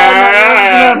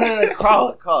 No, call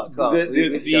it.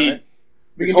 The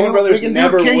We Coen Brothers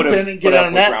never would Kingpin have and put get up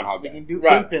on with that. Groundhog We Day. can do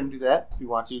Right. Kingpin, do that if you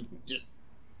want to. Just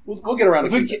We'll get around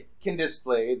if to we Kingpin. can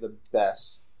display the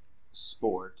best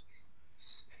sport,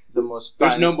 the most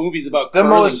There's finest, no movies about the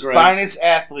curling, most Greg. finest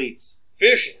athletes,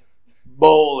 Fishing.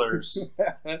 bowlers.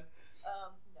 No.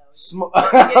 Sm-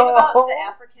 Forgetting about the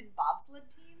African bobsled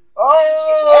team.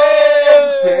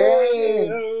 oh,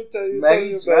 dang. I'll tell you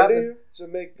Maggie something about Travis. it.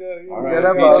 Jamaica. All Get right,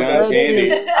 up John on that Candy.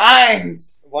 team.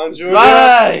 Eins, One Junior.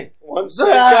 zwei, One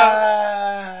Seca.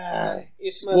 drei.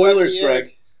 Spoilers,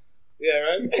 Greg. Yeah,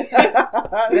 right?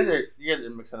 You guys are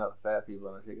mixing up fat people,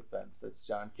 and I take offense. That's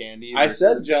John Candy. I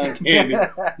said John Candy.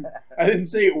 I didn't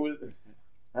say it was.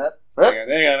 Hang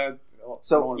on.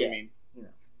 So, What do you yeah. mean?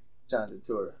 John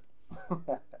Turturro.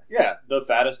 Yeah, the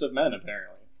fattest of men,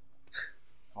 apparently.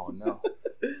 Oh no.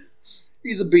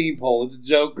 He's a beanpole. It's a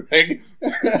joke, Greg.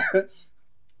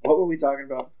 What were we talking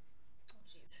about?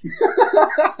 Jesus.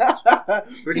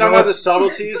 We're talking about the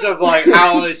subtleties of like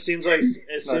how it seems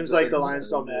like the lines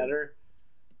don't matter.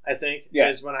 I think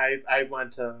is when I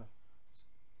went to.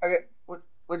 Okay,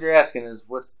 what you're asking is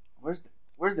where's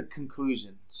the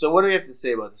conclusion? So what do you have to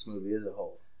say about this movie as a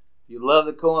whole? You love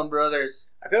the Coen Brothers.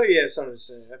 I feel like he had something to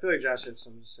say. I feel like Josh had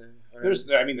something to say. There's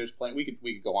plenty. We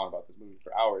could go on about this movie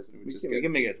for hours, and We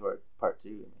can make it to part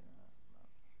 2.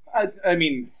 I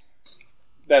mean,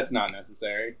 that's not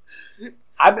necessary.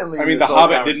 I've been leaving. I mean, The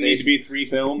Hobbit didn't need to be 3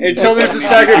 films. Until there's a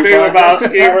second Big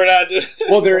Lebowski, we're not doing.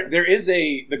 Well, there is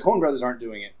the Coen Brothers aren't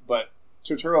doing it, but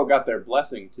Turturro got their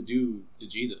blessing to do the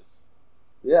Jesus.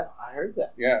 Yeah, I heard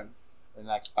that. Yeah, And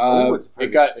like,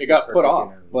 it got put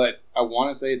off, but I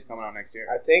want to say it's coming out next year.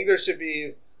 I think there should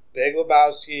be Big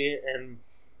Lebowski and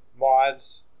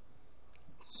Maud's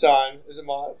son. Is it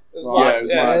Maud? Is Maud. Yeah, it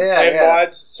was Maud. And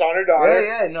Maud's son or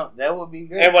daughter. No, that would be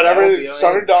good. And whatever the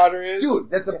son or daughter is, dude,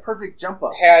 that's a perfect jump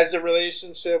up. has a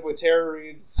relationship with Tara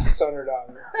Reid's son or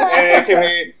daughter, and it can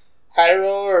be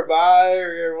hetero or bi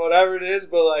or whatever it is.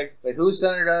 But like, who's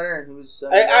son or daughter and who's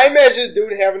son? I imagine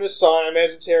dude having a son. I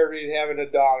imagine Tara Reid having a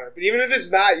daughter. But even if it's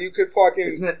not, you could fucking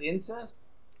Isn't that incest?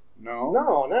 No,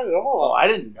 not at Oh, all. I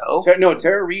didn't know. No,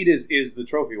 Tara Reid is the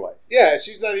trophy wife. Yeah,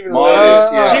 she's not even Maud related.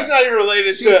 is- yeah. She's not even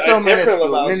related She's to so a different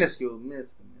Lebowski. minuscule.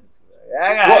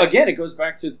 Well, again, it goes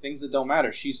back to things that don't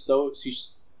matter. She's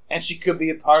And she could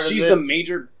be a part of it. she's the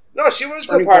major. No, she was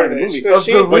the Turning part point of in it. the movie. Because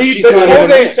Of the the Reid toe toe.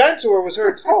 they sent to her was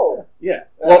her toe. Yeah.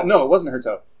 Well, no, it wasn't her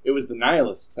toe. It was the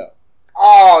nihilist toe.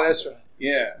 Oh, that's right.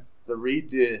 Yeah. The Reed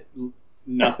did.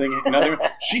 Nothing.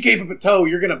 She gave him a toe.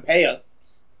 You're gonna pay us.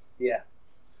 Yeah.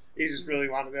 He just really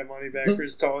wanted that money back for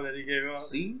his toe that he gave up.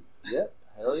 See? Yep.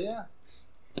 Hell yeah.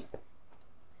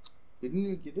 We didn't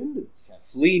even get into this kind of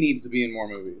stuff. Flea needs to be in more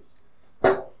movies.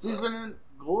 He's been in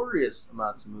glorious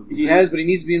amounts of movies. He has, but he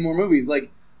needs to be in more movies.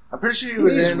 Like, I'm pretty sure he He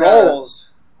was needs in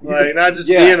roles. Like, not just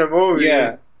Yeah. be in a movie.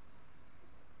 yeah.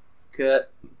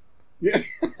 Cut. Yeah.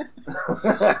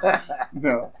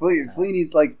 No, Flea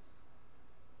needs like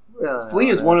Flea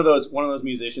is one of those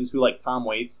musicians who, like Tom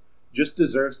Waits, just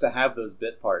deserves to have those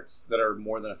bit parts that are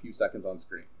more than a few seconds on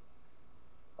screen.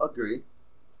 I'll agree.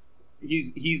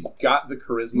 He's got the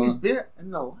charisma. He's been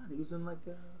in a lot. He was in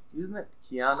isn't that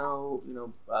Keanu?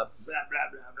 Blah blah blah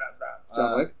blah.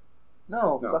 John Wick.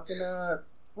 No, No. fucking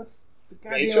what's the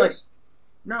guy? Matrix?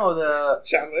 No, the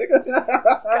John Wick?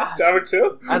 John Wick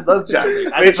 2? I love John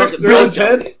Wick. I Matrix fucking 3? love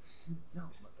John Wick. No,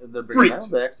 they're bringing Freaks.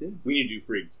 that back too. We need to do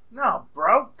Freaks. No,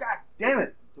 bro. God damn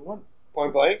it. The one.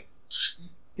 Point Blank?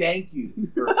 Thank you.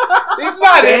 For, He's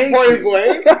not in Thank Point you.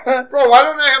 Blank. Bro, why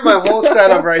don't I have my whole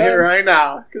setup right here, right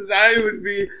now? Because I would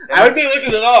be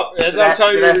looking it up as I'm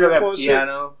telling you did I your forget bullshit.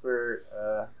 Piano for.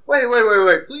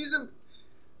 Wait. Please.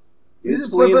 Is in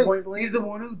Flea in Point Point Blank? He's the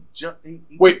one who jumped. He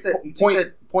Wait, took that, he took Point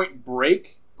that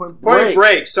Break. Point Point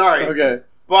Break, sorry. Okay.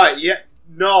 But, yeah,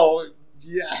 no,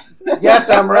 yeah. Yes,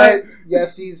 I'm right.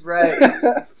 Yes, he's right.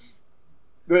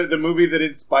 The movie that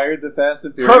inspired the Fast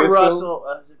and Furious Kurt films? Russell.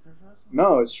 Is it Kurt Russell?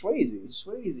 No, it's Swayze. It's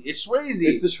Swayze. It's Swayze.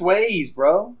 It's the Schways,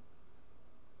 bro.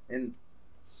 and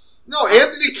No,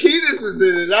 Anthony Kiedis is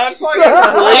in it, not fucking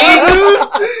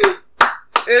Flea, dude.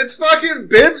 It's fucking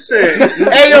Bibson.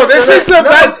 Hey, yo, this is the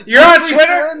best. You're on Please still in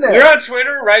Twitter. there. You're on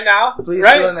Twitter right now. Please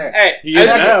right? still in there. Hey, He is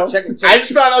now. Check it. I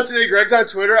just found out today Greg's on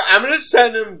Twitter. I'm gonna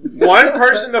send him one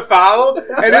person to follow,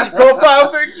 and his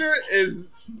profile picture is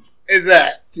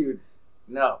that. Dude,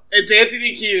 no. It's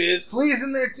Anthony Kiedis. Flea's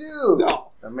in there too.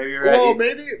 No. Or maybe you're right. Well,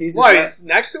 maybe. He's What? the He's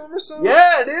next to him or something?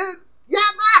 Yeah, dude. Yeah,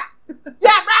 bruh. Yeah,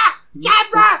 bruh. Yeah,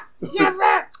 bruh. Yeah,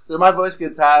 bruh. So my voice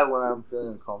gets high when I'm feeling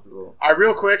uncomfortable. All right,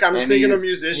 real quick. I'm just And thinking of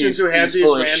he's- musicians he's- who have he's these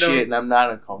full of random. shit, and I'm not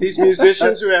uncomfortable. These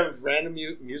musicians who have random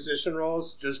musician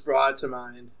roles just brought to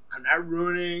mind. I'm not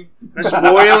ruining, I'm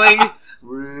not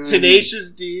spoiling Tenacious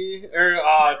D, or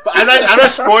I'm not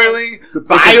spoiling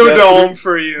Biodome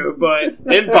for you, but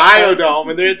in Biodome,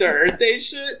 when they're at the Earth Day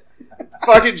shit,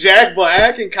 fucking Jack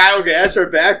Black and Kyle Gass are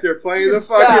back there playing the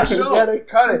fucking You show. gotta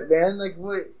cut it, man. Like,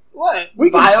 wait. What? We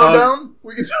can Biodome?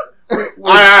 We can All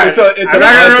right, It's a I'm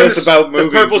not gonna ruin podcast about the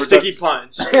movies. purple We're sticky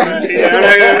punch.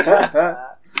 Yeah,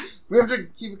 We have to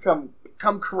keep it come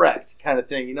correct kind of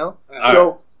thing, you know? All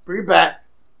So, bring it back.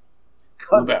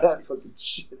 Cut Blue that Basket. fucking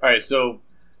shit. All right, so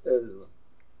That was-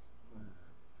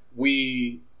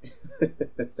 we.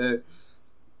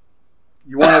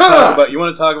 You want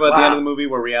to talk about the end of the movie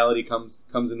where reality comes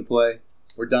into play,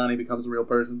 where Donnie becomes a real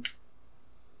person?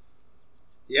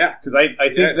 yeah. Because I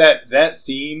think that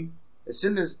scene. As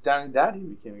soon as Donnie died, he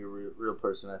became a real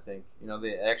person, I think. You know,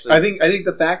 they actually... I think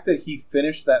the fact that he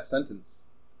finished that sentence.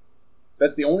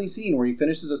 That's the only scene where he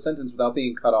finishes a sentence without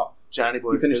being cut off. Johnny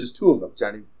Boy... He finishes two of them.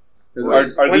 Johnny...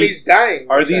 When he's dying.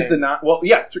 Are you're these saying. the not? Well,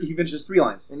 yeah, he finishes 3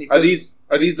 lines. And he Are fizzles-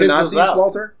 these the fizzles Nazis, out.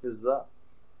 Walter? Fizzles up.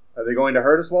 Are they going to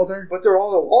hurt us, Walter? But they're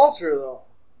all to Walter, though.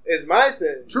 Is my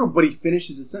thing. True, but he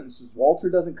finishes his sentences. Walter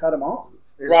doesn't cut him off.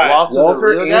 Is Right. Walter, the Walter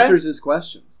real guy? answers his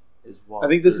questions. Is Walter. I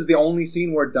think this is the only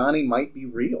scene where Donnie might be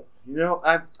real. You know,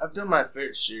 I've done my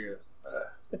fair share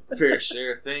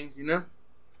of things, you know?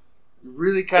 You're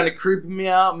really kind of creeping me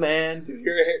out, man. Dude,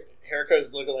 your haircut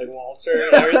is looking like Walter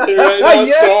and everything right now.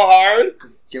 Yes. So hard.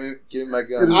 Give me my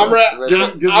gun. I'm give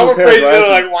him I'm a pair of afraid he's gonna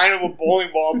glasses. like wind up a bowling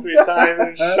ball 3 times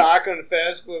and shotgun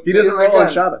fast foot. He doesn't my roll on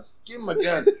gun. Shabbos. Give him my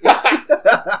gun. It's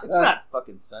not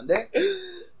fucking Sunday.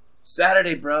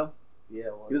 Saturday, bro. Yeah,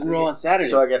 well, He doesn't roll on Saturdays.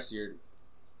 So I guess you're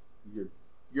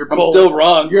I'm bowling. still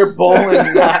wrong. You're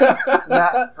bowling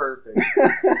not perfect.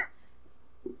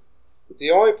 The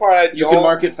only part I You don't can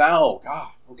mark it foul. God,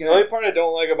 okay. the only part I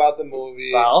don't like about the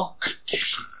movie Foul.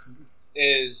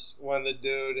 is when the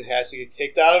dude has to get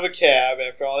kicked out of a cab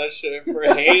after all that shit for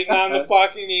hating on the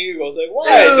fucking Eagles. Like,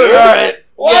 why, dude? Alright.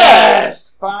 Why?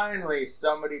 Yes! Finally,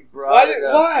 somebody brought Why? it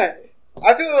up. Why?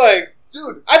 I feel like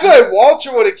Dude,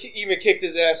 Walter would have even kicked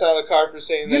his ass out of the car for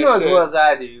saying that you know as shit. well as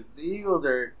I do, the Eagles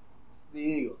are the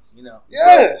Eagles, you know.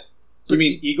 Yeah. You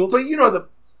mean Eagles? But you know the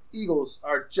Eagles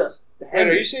are just the Wait,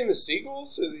 are you saying the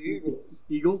Seagulls or the Eagles?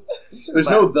 Eagles? There's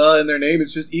no the in their name.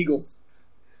 It's just Eagles.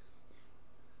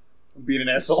 I'm being an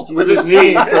asshole. Excuse me With the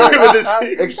for,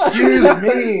 C. excuse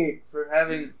me for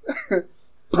having.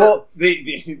 Well, the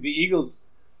Eagles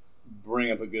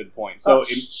bring up a good point. So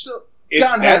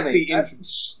Don that's Henley. the intro.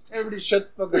 Everybody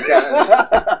shut the fuck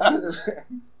up, Don.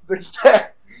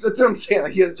 That's what I'm saying.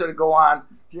 Like, he has to try to go on.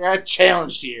 You're not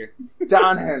challenged here.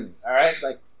 Don Henley, alright?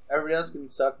 Like, everybody else can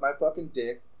suck my fucking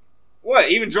dick. What?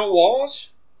 Even Joe Walsh?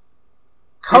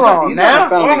 Come on he's now. not a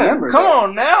founding What? member. Come though.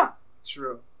 on now.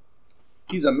 True.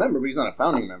 He's a member, but he's not a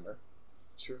founding member.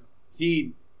 True.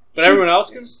 He But everyone else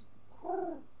can.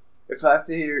 If I have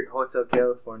to hear Hotel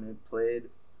California played,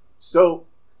 so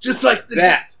just like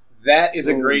that is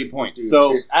a great point. Dude, So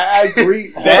seriously, I agree.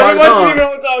 That Everyone wasn't song- even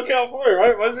Hotel California,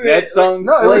 right? Wasn't that it? song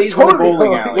No, it was plays totally in the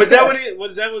bowling wrong. alley. Was that what he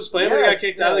was? That what was playing when he got Yes,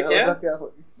 kicked out of the yeah, cab? Hotel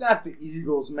California. Not the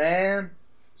Eagles, man.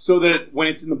 So that when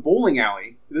it's in the bowling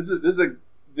alley, this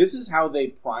is how they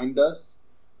primed us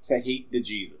to hate the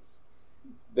Jesus.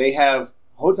 They have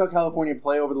Hotel California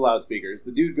play over the loudspeakers.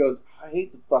 The dude goes, "I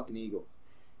hate the fucking Eagles,"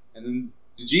 and then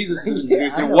the Jesus is Yeah,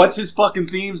 introduced. I And know. what's his fucking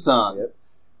theme song? Yep.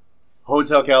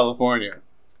 Hotel California.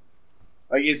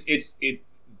 Like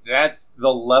that's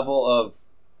the level of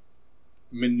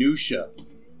minutia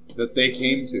that they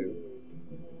came to.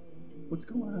 What's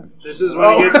going on? This is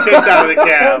when he gets kicked out of the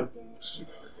cab.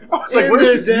 I was like,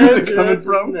 where's this music coming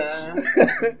from?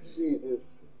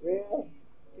 Jesus. Man,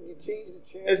 can you change the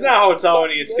channel? It's not Hotel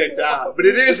when he gets kicked out, but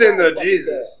it is in the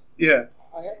Jesus. Yeah.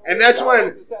 And that's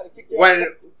when,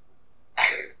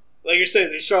 like you're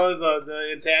saying, they show the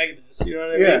antagonist. You know what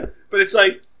I mean? Yeah. But it's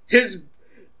like his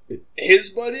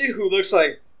buddy who looks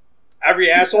like every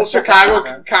asshole Chicago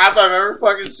cop I've ever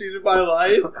fucking seen in my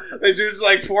life. That dude's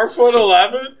like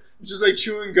 4'11", just like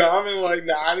chewing gum and like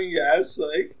nodding yes,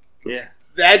 like Yeah.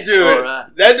 That dude, All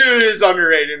right. that dude is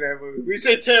underrated in that movie. We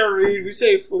say Tara Reid, we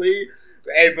say Flea,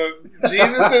 hey, but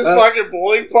Jesus' fucking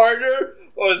bowling partner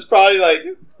was probably like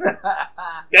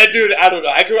that dude. I don't know.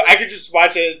 I could just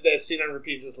watch that scene on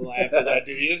repeat, just laugh at that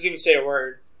dude. He doesn't even say a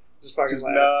word. Just fucking Just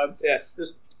laugh. nods. Yeah,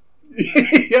 just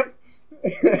Yep.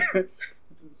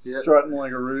 Strutting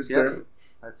like a rooster. Yep.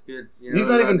 That's good. You know, He's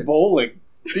not even about bowling.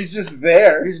 He's just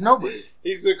there. it. He's nobody.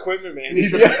 he's the equipment man.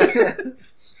 He's,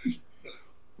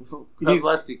 God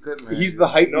bless the equipment. he's the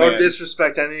hype No man.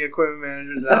 disrespect to any equipment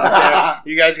managers out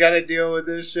there. You guys got to deal with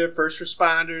this shit. First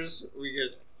responders, we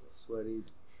get. sweaty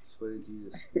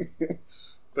Jesus.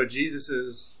 But Jesus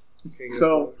is. king of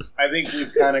So the- I think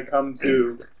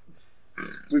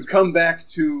we've come back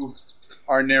to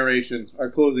our narration, our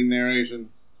closing narration,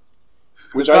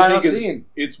 which The I final think is scene.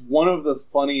 it's one of the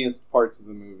funniest parts of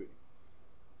the movie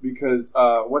because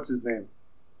what's his name,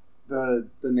 the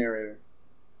narrator,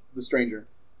 the stranger,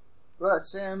 Well,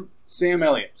 Sam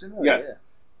Elliott. Elliott, Yes. yeah.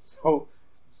 So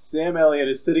Sam Elliott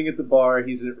is sitting at the bar.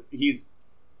 He's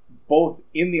both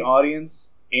in the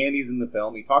audience and he's in the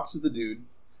film. He talks to the dude,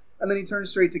 and then he turns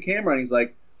straight to camera and he's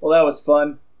like, "Well, that was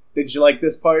fun. Did you like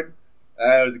this part?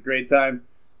 It was a great time.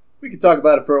 We could talk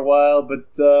about it for a while, but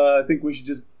I think we should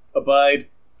just abide."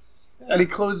 And he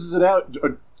closes it out,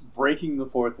 breaking the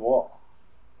fourth wall,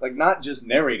 like not just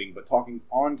narrating, but talking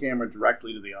on camera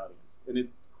directly to the audience, and it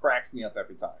cracks me up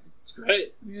every time. It's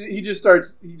great. He just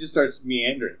starts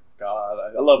meandering. God,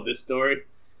 I love this story.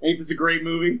 Ain't this a great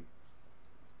movie?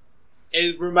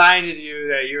 It reminded you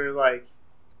that you're like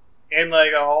in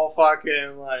like a whole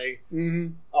fucking like Mm-hmm.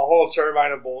 a whole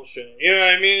turbine of bullshit. You know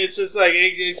what I mean? It's just like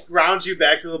it grounds you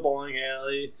back to the bowling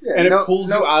alley, Yeah, And no- it pulls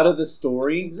no- you out of the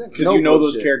story Exactly. because No you know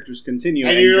those bullshit. characters continue,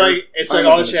 and you're like, it's like fine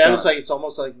all when the it's shit. not. It's like it's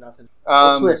almost like nothing.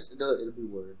 A twist. It'll be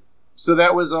word. So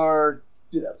that was our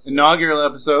inaugural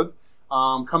episode.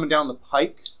 Coming down the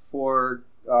pike for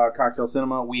Cocktail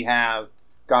Cinema, we have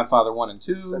Godfather 1 and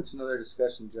 2. That's another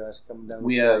discussion, Josh. Coming down.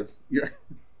 We the have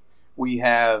we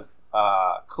have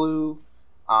Clue.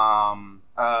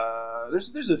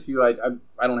 There's a few I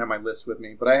don't have my list with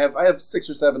me, but I have 6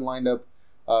 or 7 lined up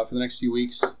for the next few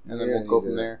weeks, and then Yeah, we'll go you from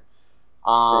do. there.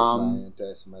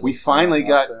 Take we finally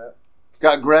got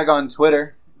Greg on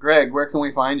Twitter. Greg, where can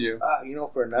we find you?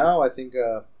 For now, I think.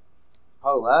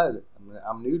 How loud is it?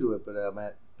 I'm new to it, but I'm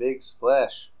at Big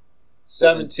Splash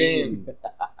 17.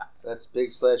 That's Big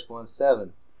Splash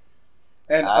 17.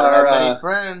 And I don't have our many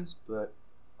friends, but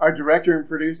our director and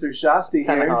producer Shasti That's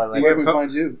kinda here. how I like Where it. can we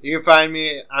find you? You can find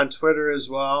me on Twitter as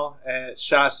well at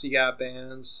Shasti Got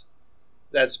Bands.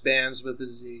 That's bands with a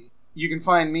Z. You can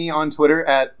find me on Twitter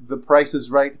at The Price Is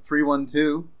Right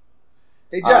 312.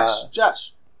 hey,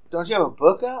 Josh, don't you have a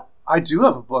book out? I do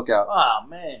have a book out. Oh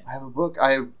man, I have a book.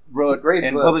 I wrote It's a great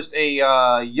and book. published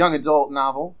a young adult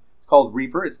novel. It's called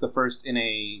Reaper. It's the first in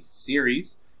a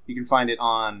series. You can find it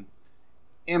on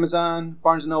Amazon,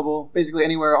 Barnes & Noble, basically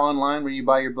anywhere online where you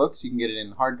buy your books. You can get it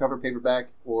in hardcover, paperback,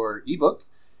 or ebook.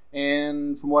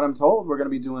 And from what I'm told, we're going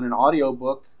to be doing an audio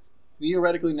book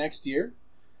theoretically next year.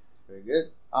 very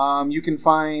good. You can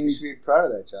find... You should be proud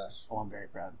of that, Josh. Oh, I'm very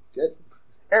proud. Good.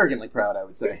 Arrogantly proud, I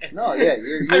would say. No, yeah, I'm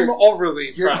you're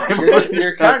overly you're, proud.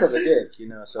 you're kind of a dick, you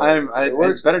know. So it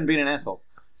works. It's better than being an asshole.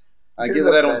 I You're give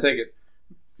the it, I don't best. take it.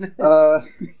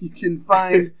 You can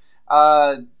find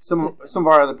some of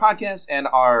our other podcasts and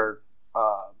our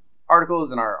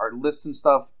articles and our lists and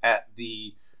stuff at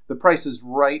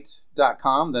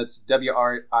thepricesright.com. That's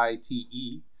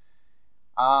WRITE.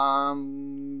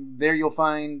 There you'll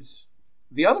find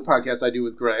the other podcast I do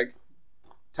with Greg,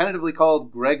 tentatively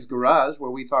called Greg's Garage,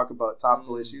 where we talk about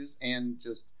topical issues and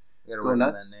just You gotta Go work on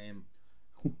nuts. that name.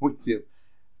 we do.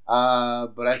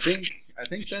 But I think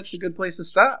that's a good place to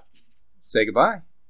stop. Say goodbye.